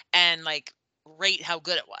and like rate how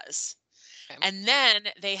good it was. Okay. And then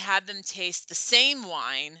they had them taste the same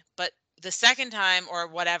wine, but the second time or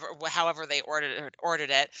whatever, however they ordered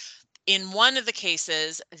it, in one of the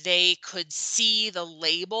cases, they could see the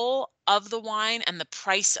label of the wine and the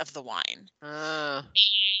price of the wine. Ah,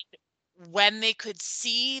 When they could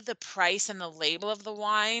see the price and the label of the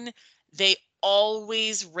wine, they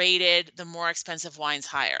always rated the more expensive wines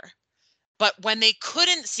higher. But when they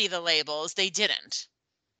couldn't see the labels, they didn't.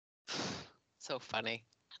 so funny.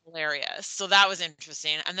 Hilarious. So that was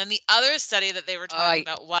interesting. And then the other study that they were Oh, talking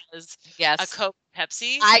about was a yes. Coke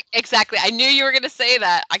Pepsi. I exactly. I knew you were going to say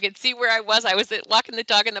that. I could see where I was. I was walking the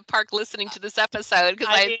dog in the park listening to this episode because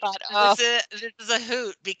I I mean, thought, oh, this is a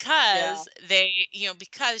hoot yeah. because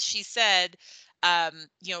because she said,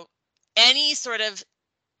 you know, any sort of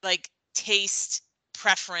like taste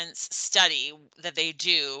preference study that they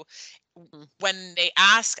do, Mm, when they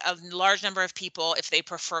ask a large number of people if they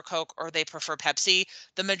prefer Coke or they prefer Pepsi,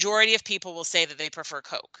 the majority of people will say that they prefer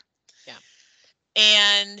Coke. yeah.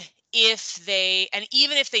 And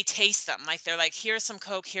even if they taste them, like they're like, here's some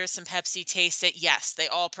Coke, here's some Pepsi, taste it. Yes, they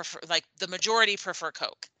all prefer, like the majority prefer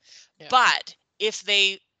Coke. Yeah. But if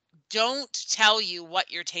they don't tell you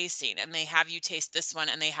what you're tasting and they have you taste this one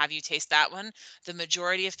and they have you taste that one, the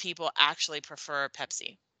majority of people actually prefer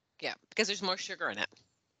Pepsi. Yeah. Because there's more sugar in it.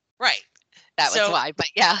 Right. That was So, why, but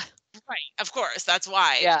yeah. right, of course, that's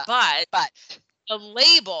why. Yeah. But But the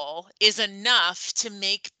label is enough to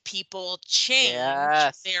make people change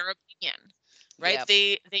yes. their opinion, right? Yep.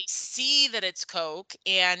 They see that it's Coke,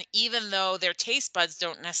 and even though their taste buds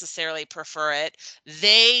don't necessarily prefer it,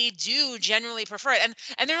 they do generally prefer it,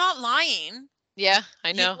 and they're not lying. Yeah, I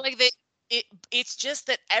You know. know, like it's just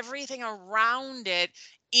that everything around it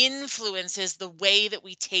influences the way that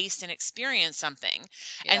we taste and experience something.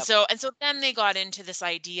 And Yep. so then they got into this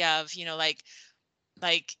idea of,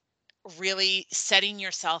 like really setting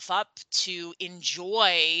yourself up to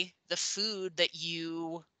enjoy the food that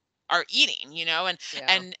you are eating, and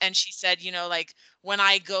Yeah. and she said, like when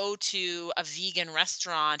I go to a vegan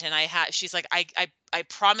restaurant and she's like, I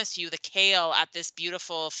promise you the kale at this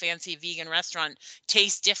beautiful fancy vegan restaurant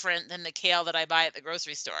tastes different than the kale that I buy at the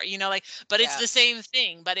grocery store, like, but it's Yeah. the same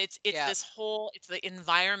thing, but it's Yeah. this whole, it's the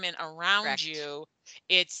environment around Correct. you,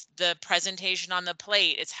 it's the presentation on the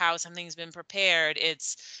plate, it's how something's been prepared,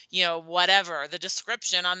 it's, whatever, the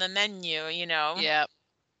description on the menu, Yep.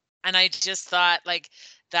 and I just thought, like,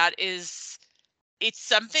 that is, it's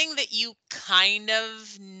something that you kind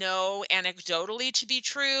of know anecdotally to be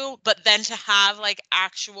true, but then to have like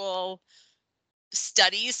actual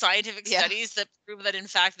studies, scientific Yeah. studies that prove that in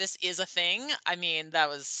fact this is a thing, I mean, that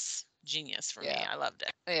was genius for me. Yeah. I loved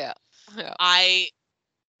it. Yeah. Yeah. I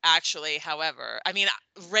actually, however, I mean,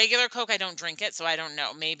 regular Coke, I don't drink it, so I don't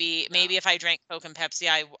know. Maybe No. if I drank Coke and Pepsi,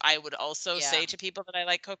 I would also Yeah. say to people that I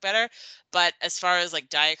like Coke better. But as far as like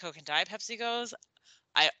Diet Coke and Diet Pepsi goes,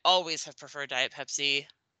 I always have preferred Diet Pepsi.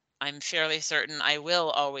 I'm fairly certain I will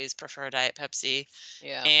always prefer Diet Pepsi.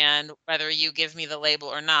 Yeah. And whether you give me the label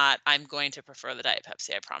or not, I'm going to prefer the Diet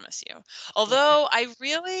Pepsi, I promise you. Okay. Although I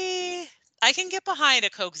can get behind a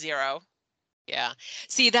Coke Zero. Yeah.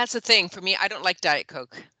 See, that's the thing. For me, I don't like Diet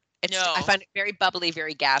Coke. I No. find it very bubbly,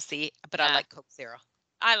 very gassy, but I Yeah. like Coke Zero.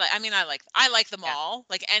 I like them Yeah. all.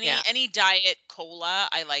 Like Yeah. any diet cola,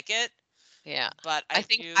 I like it, Yeah. but I I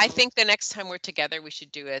think I do. think the next time we're together, we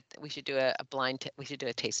should do a blind we should do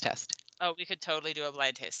a taste test. Oh, we could totally do a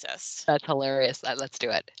blind taste test. That's hilarious. Let's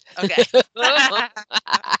do it. Okay.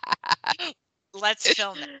 Let's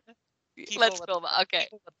film it. People Let's would film it. Okay.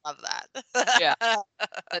 people would love Yeah. that.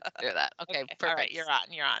 Let's do that. Okay, Okay. All right, perfect. you're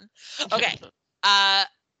on. You're on. Okay. Uh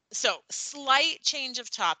so slight change of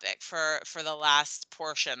topic for the last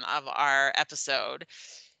portion of our episode.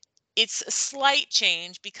 It's a slight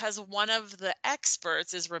change because one of the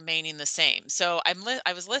experts is remaining the same. So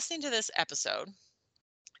I was listening to this episode,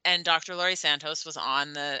 and Dr. Laurie Santos was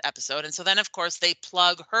on the episode. And so then of course they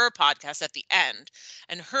plug her podcast at the end.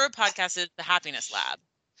 And her podcast is The Happiness Lab.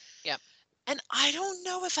 Yeah. And I don't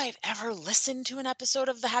know if I've ever listened to an episode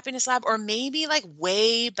of The Happiness Lab, or maybe like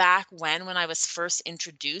way back when I was first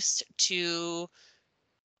introduced to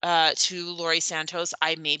Laurie Santos,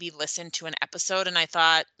 I maybe listened to an episode and I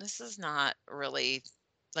thought, this is not really,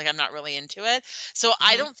 like, I'm not really into it. So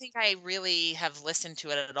I Hmm. don't think I really have listened to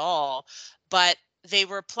it at all. But they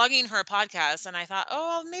were plugging her podcast and I thought, oh,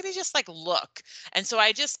 I'll maybe just like look. And so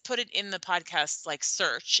I just put it in the podcast like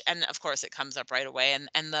search, and of course it comes up right away.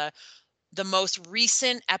 And the most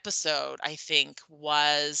recent episode, I think,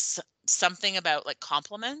 was something about like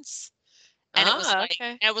compliments, and Ah,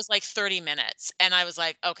 okay. it was like 30 minutes, and I was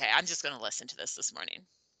like, "Okay, I'm just gonna listen to this morning,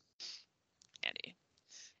 Andy."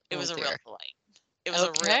 It Oh was a real dear. delight. It was a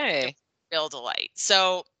Okay. real delight.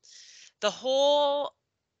 So, the whole,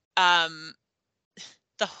 um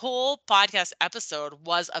the whole podcast episode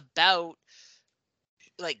was about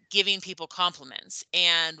like giving people compliments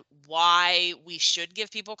and why we should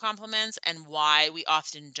give people compliments and why we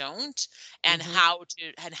often don't, and Hmm.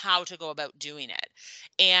 how to go about doing it.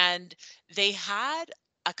 And they had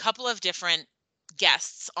a couple of different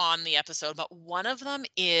guests on the episode, but one of them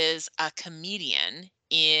is a comedian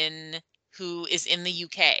in who is in the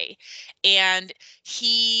UK, and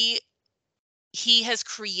he he has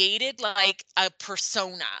created like a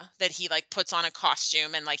persona that he like puts on a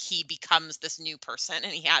costume, and like he becomes this new person,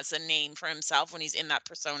 and he has a name for himself when he's in that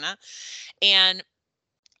persona. And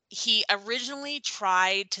he originally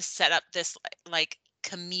tried to set up this like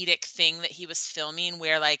comedic thing that he was filming,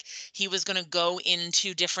 where like he was going to go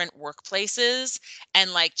into different workplaces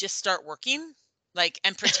and like just start working, like,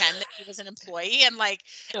 and pretend that he was an employee, and that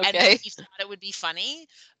Okay. he thought it would be funny.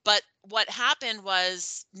 But what happened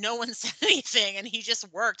was no one said anything, and he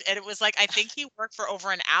just worked, and it was like, I think he worked for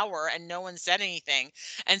over an hour and no one said anything.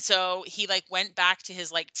 And so he like went back to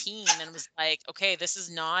his like team and was like, okay, this is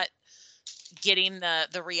not getting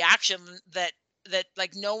the reaction that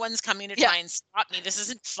like no one's coming to Yeah. try and stop me. This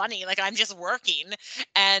isn't funny. Like I'm just working.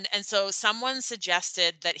 And so someone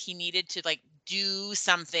suggested that he needed to like do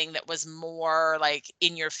something that was more like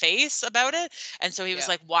in your face about it. And so he was Yeah.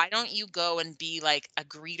 like, "Why don't you go and be like a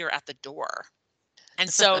greeter at the door?"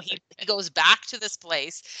 And so he goes back to this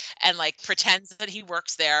place and like pretends that he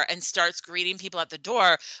works there and starts greeting people at the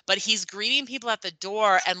door, but he's greeting people at the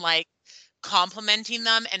door and like complimenting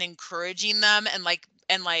them and encouraging them and like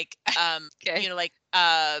Okay. like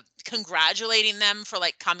congratulating them for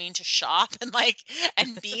like coming to shop and like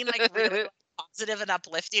and being like really like, positive and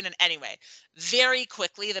uplifting. And anyway, very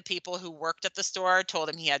quickly the people who worked at the store told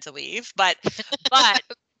him he had to leave, but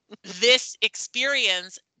this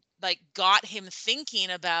experience like got him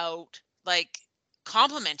thinking about like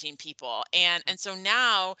complimenting people. And so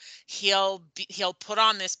now he'll put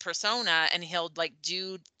on this persona and he'll like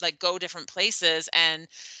do like go different places and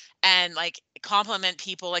like compliment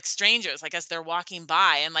people like strangers like as they're walking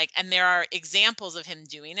by. And there are examples of him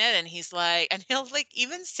doing it, and he's like, and he'll like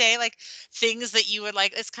even say like things that you would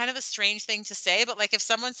like, it's kind of a strange thing to say, but like if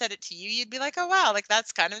someone said it to you, you'd be like, oh wow, like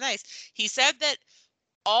that's kind of nice. He said that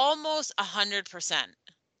almost 100%.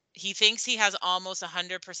 He thinks he has almost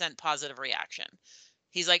 100% positive reaction.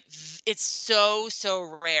 He's like, it's so, so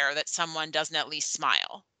rare that someone doesn't at least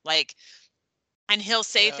smile. Like, and he'll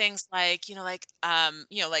say Yeah. things like,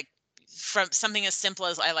 like from something as simple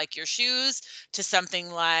as I like your shoes to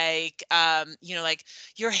something like, like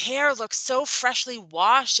your hair looks so freshly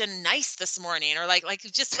washed and nice this morning, or like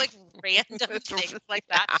just like random things like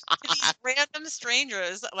that to these random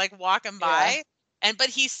strangers like walking Yeah. by. And but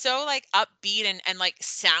he's so like upbeat and like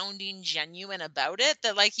sounding genuine about it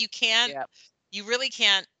that like Yeah. you really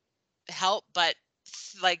can't help but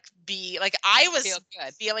like be like I Feel was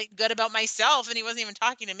good. feeling good about myself and he wasn't even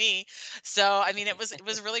talking to me. So I mean it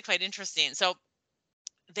was really quite interesting. So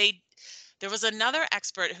they there was another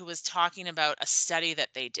expert who was talking about a study that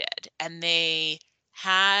they did, and they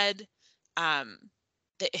had um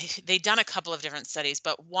they, they'd done a couple of different studies,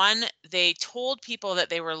 but one, they told people that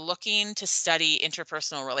they were looking to study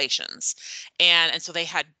interpersonal relations. And so they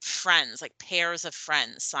had friends, like pairs of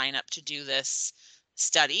friends, sign up to do this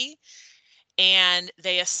study, and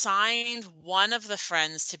they assigned one of the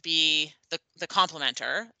friends to be the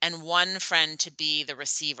complimenter and one friend to be the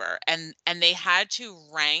receiver, and they had to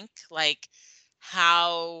rank like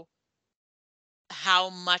how how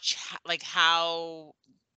much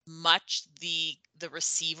the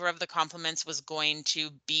receiver of the compliments was going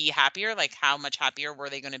to be happier, like how much happier were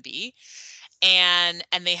they going to be. And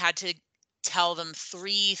they had to tell them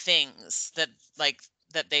three things that like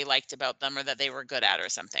that they liked about them or that they were good at or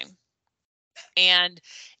something. And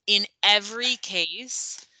in every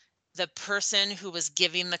case, the person who was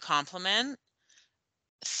giving the compliment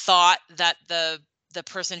thought that the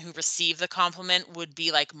person who received the compliment would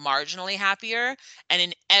be like marginally happier, and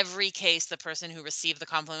in every case the person who received the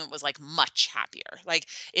compliment was like much happier. Like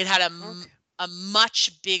it had Okay. a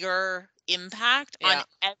much bigger impact on Yeah.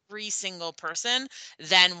 every single person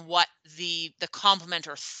than what the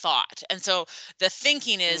complimenter thought. And so the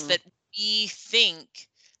thinking is Mm. that we think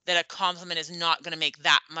that a compliment is not going to make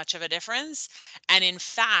that much of a difference, and in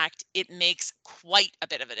fact it makes quite a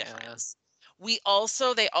bit of a Yeah. difference.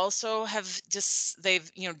 They also have just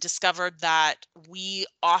they've discovered that we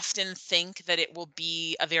often think that it will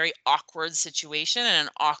be a very awkward situation and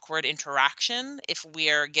an awkward interaction if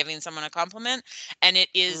we're giving someone a compliment, and it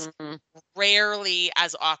is Mhm. rarely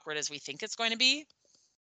as awkward as we think it's going to be.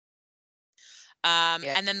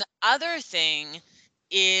 Yeah. And then the other thing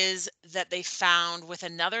is that they found with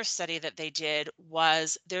another study that they did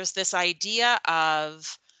was there's this idea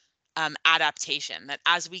of adaptation, that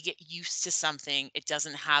as we get used to something, it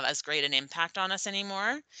doesn't have as great an impact on us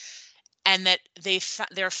anymore. And that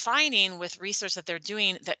they're finding with research that they're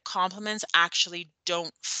doing that compliments actually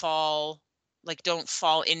don't fall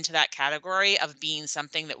into that category of being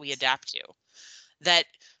something that we adapt to. That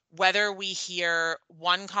whether we hear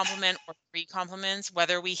one compliment or three compliments,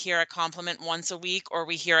 whether we hear a compliment once a week or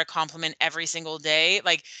we hear a compliment every single day,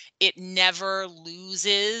 like it never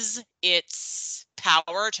loses its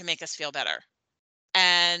power to make us feel better.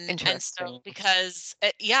 And so Interesting. because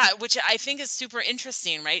yeah, which I think is super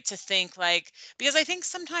interesting, right? To think like, because I think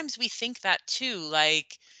sometimes we think that too,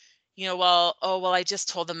 like, well, oh well, I just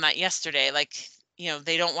told them that yesterday, like,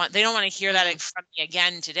 they don't want to hear that Mm. from me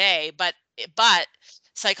again today, but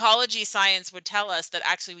psychology science would tell us that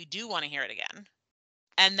actually we do want to hear it again,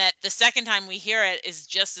 and that the second time we hear it is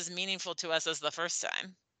just as meaningful to us as the first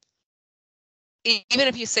time. Even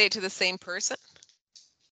if you say it to the same person?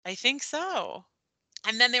 I think so.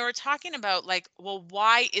 And then they were talking about like, well,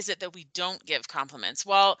 why is it that we don't give compliments?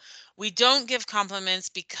 Well, we don't give compliments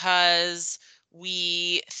because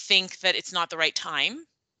we think that it's not the right time.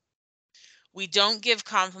 We don't give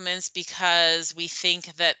compliments because we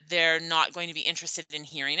think that they're not going to be interested in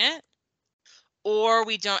hearing it. Or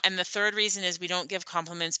we don't, and the third reason is we don't give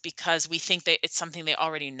compliments because we think that it's something they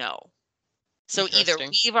already know. So either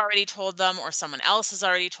Interesting. we've already told them or someone else has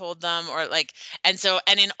already told them, or like, and so,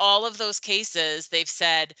 and in all of those cases, they've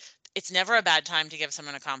said it's never a bad time to give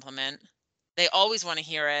someone a compliment. They always want to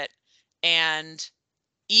hear it. And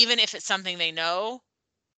even if it's something they know,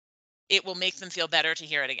 it will make them feel better to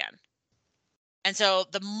hear it again. And so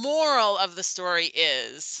the moral of the story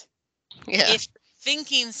is, Yeah. if you're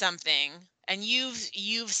thinking something, and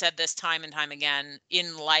you've said this time and time again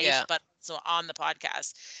in life, Yeah. but also on the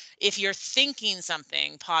podcast, if you're thinking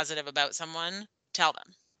something positive about someone, tell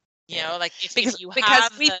them. You Yeah. know, like if Because you because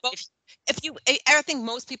have we the both, if if you I think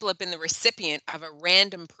most people have been the recipient of a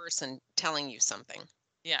random person telling you something.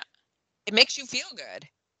 yeah, It makes you feel good,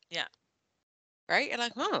 yeah, right? You're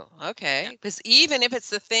like, oh, yeah, okay. Because even if it's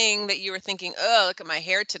the thing that you were thinking, oh, look at my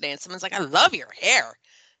hair today, and someone's like, I love your hair.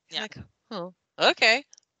 You're yeah, like, oh, okay.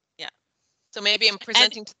 yeah. So maybe I'm And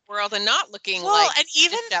presenting to the world and not looking well, like and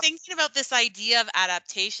even disheveled. thinking about this idea of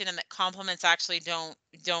adaptation and that compliments actually don't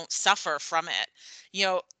suffer from it. You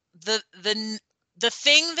know, the the n- the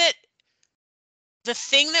thing that the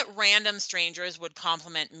thing that random strangers would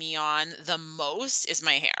compliment me on the most is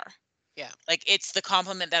my hair. Yeah. Like, it's the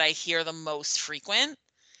compliment that I hear the most frequent,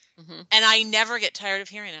 Hmm. and I never get tired of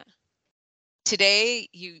hearing it. Today,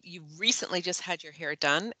 you recently just had your hair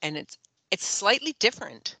done, and it's slightly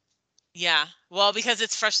different. Yeah. Well, because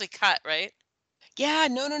it's freshly cut, right? Yeah,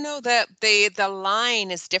 no, no, no. The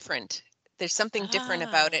line is different. There's something different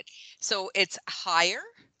about Ah. it. So it's higher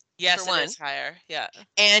for Yes, it one, is higher. Yeah.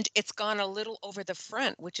 and it's gone a little over the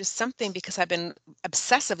front, which is something because I've been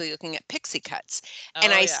obsessively looking at pixie cuts.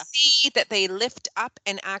 And Oh, I yeah. see that they lift up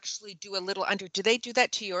and actually do a little under. Do they do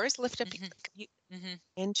that to yours? Lift up? Mhm. You- Mhm.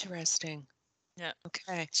 Interesting. Yeah.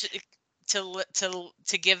 Okay.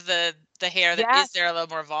 To give the hair that Yeah, is there a little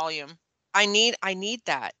more volume. I need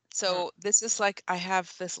that. Uh-huh. So this is like I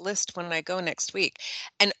have this list when I go next week.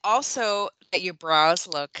 And also that your brows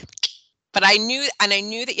look, but I knew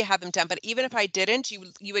that you had them done, but even if I didn't,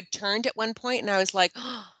 you had turned at one point and I was like,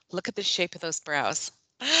 oh, look at the shape of those brows.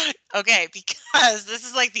 Okay, because this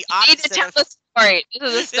is like the You need to opposite tell of the story. This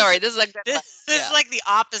is a this story. This is a good one. this is Yeah. like the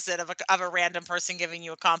opposite of a random person giving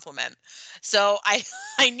you a compliment. So I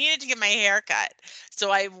I needed to get my hair cut.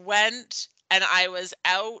 So I went and I was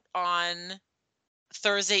out on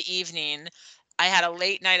Thursday evening. I had a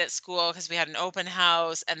late night at school because we had an open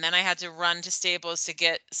house, and then I had to run to Staples to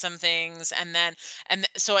get some things, and then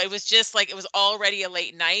so it was just like it was already a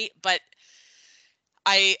late night, but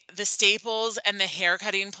the Staples and the hair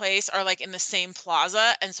cutting place are like in the same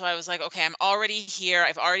plaza. And so I was like, okay, I'm already here.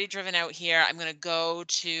 I've already driven out here. I'm going to go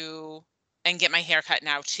to and get my hair cut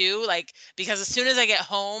now too. Like, because as soon as I get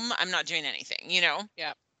home, I'm not doing anything, you know?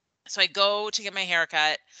 Yeah. So I go to get my hair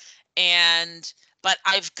cut, and but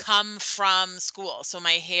I've come from school. So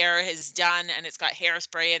my hair is done and it's got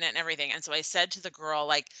hairspray in it and everything. And so I said to the girl,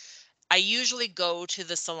 like, I usually go to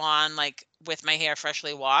the salon, like, with my hair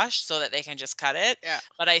freshly washed so that they can just cut it, Yeah.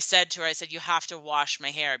 but I said to her, I said, "You have to wash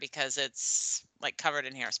my hair because it's, like, covered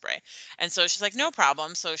in hairspray." And so she's like, "No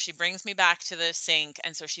problem." So she brings me back to the sink,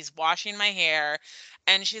 and so she's washing my hair,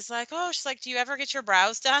 and she's like, "Oh," she's like, "Do you ever get your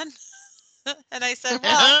brows done?" And I said,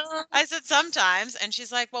 "Well," I said, "Sometimes." And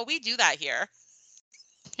she's like, "Well, we do that here."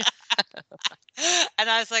 And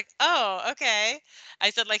I was like, "Oh, okay." I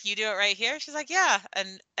said, "Like, you do it right here?" She's like, "Yeah."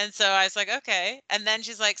 And so I was like, "Okay." And then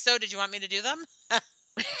she's like, "So did you want me to do them?"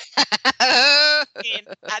 Mean,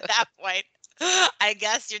 at that point, I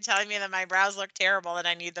guess you're telling me that my brows look terrible and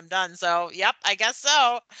I need them done. So, yep, I guess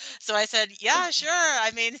so. So I said, "Yeah, sure."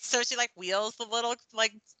 I mean, so she like wheels the little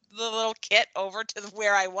kit over to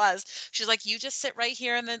where I was. She's like, "You just sit right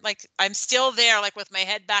here," and then like I'm still there, like with my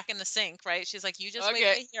head back in the sink, right? She's like, "You just wait Okay.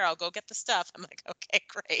 right here. I'll go get the stuff." I'm like, "Okay,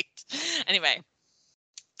 great." Anyway,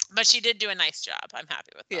 but she did do a nice job. I'm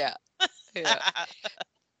happy with them. Yeah. Yeah.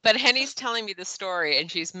 But Henny's telling me the story and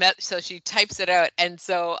she's met, so she types it out. And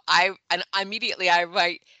so and immediately I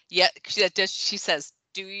write, yeah, she says,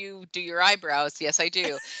 do you do your eyebrows? Yes, I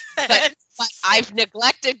do. But I've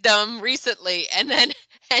neglected them recently. And then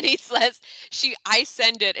Henny says, I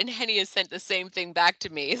send it and Henny has sent the same thing back to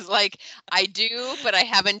me. It's like, I do, but I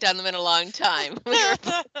haven't done them in a long time. We were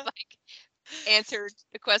both like, answered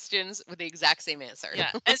the questions with the exact same answer.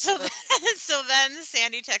 Yeah. And so then, so then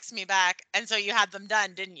Sandy texts me back, and so you had them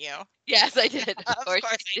done, didn't you? Yes, I did. Of Of course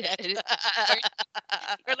course I I did. did. Of course.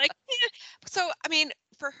 We're like, "Yeah." So, I mean,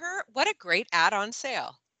 for her, what a great add-on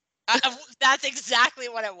sale. That's exactly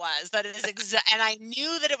what it was. That is exact, and I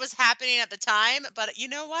knew that it was happening at the time, but you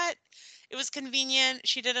know what? It was convenient.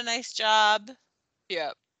 She did a nice job.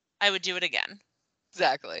 Yeah, I would do it again.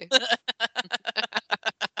 exactly.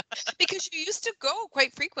 Because you used to go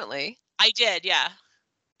quite frequently, I did, yeah.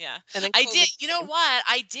 Yeah. and then I did. COVID You know came. what?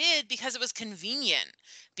 I did because it was convenient,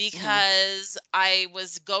 Mhm. because I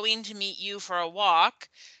was going to meet you for a walk,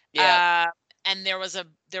 Yeah, uh, and there was a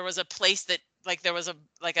place that, like, there was a,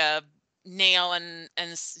 like, a nail and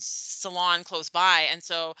salon close by, and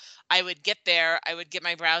so I would get there, I would get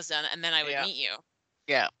my brows done, and then I would yeah, meet you.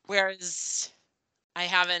 yeah. Whereas I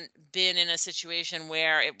haven't been in a situation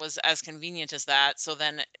where it was as convenient as that. So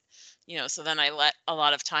then, so then I let a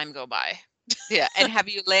lot of time go by. Yeah, and have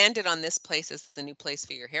you landed on this place as the new place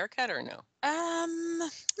for your haircut or no? I'm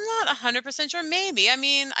not 100% sure. Maybe. I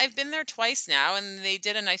mean, I've been there twice now, and they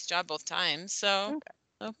did a nice job both times. So, Okay.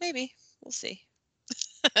 maybe we'll see.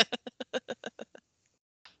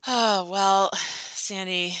 Oh, well,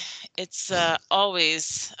 Sandy, it's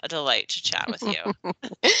always a delight to chat with you.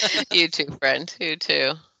 You too, friend. You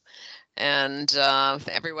too. And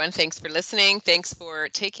everyone, thanks for listening. Thanks for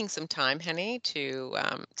taking some time, Henny, to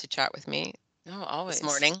chat with me No, this always.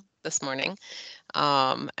 morning. This morning,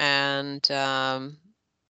 and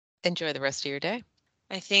enjoy the rest of your day.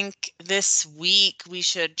 I think this week we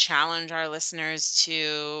should challenge our listeners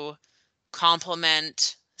to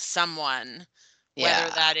compliment someone, whether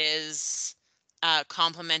Yeah, that is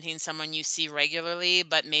complimenting someone you see regularly,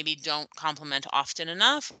 but maybe don't compliment often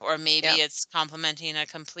enough, or yeah, maybe it's complimenting a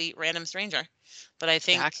complete random stranger. But I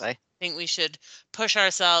exactly. think we should push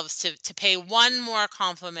ourselves to pay one more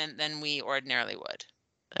compliment than we ordinarily would.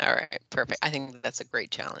 All right, perfect. I think that's a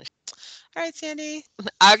great challenge. All right, Sandy.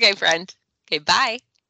 Okay, friend. Okay, bye.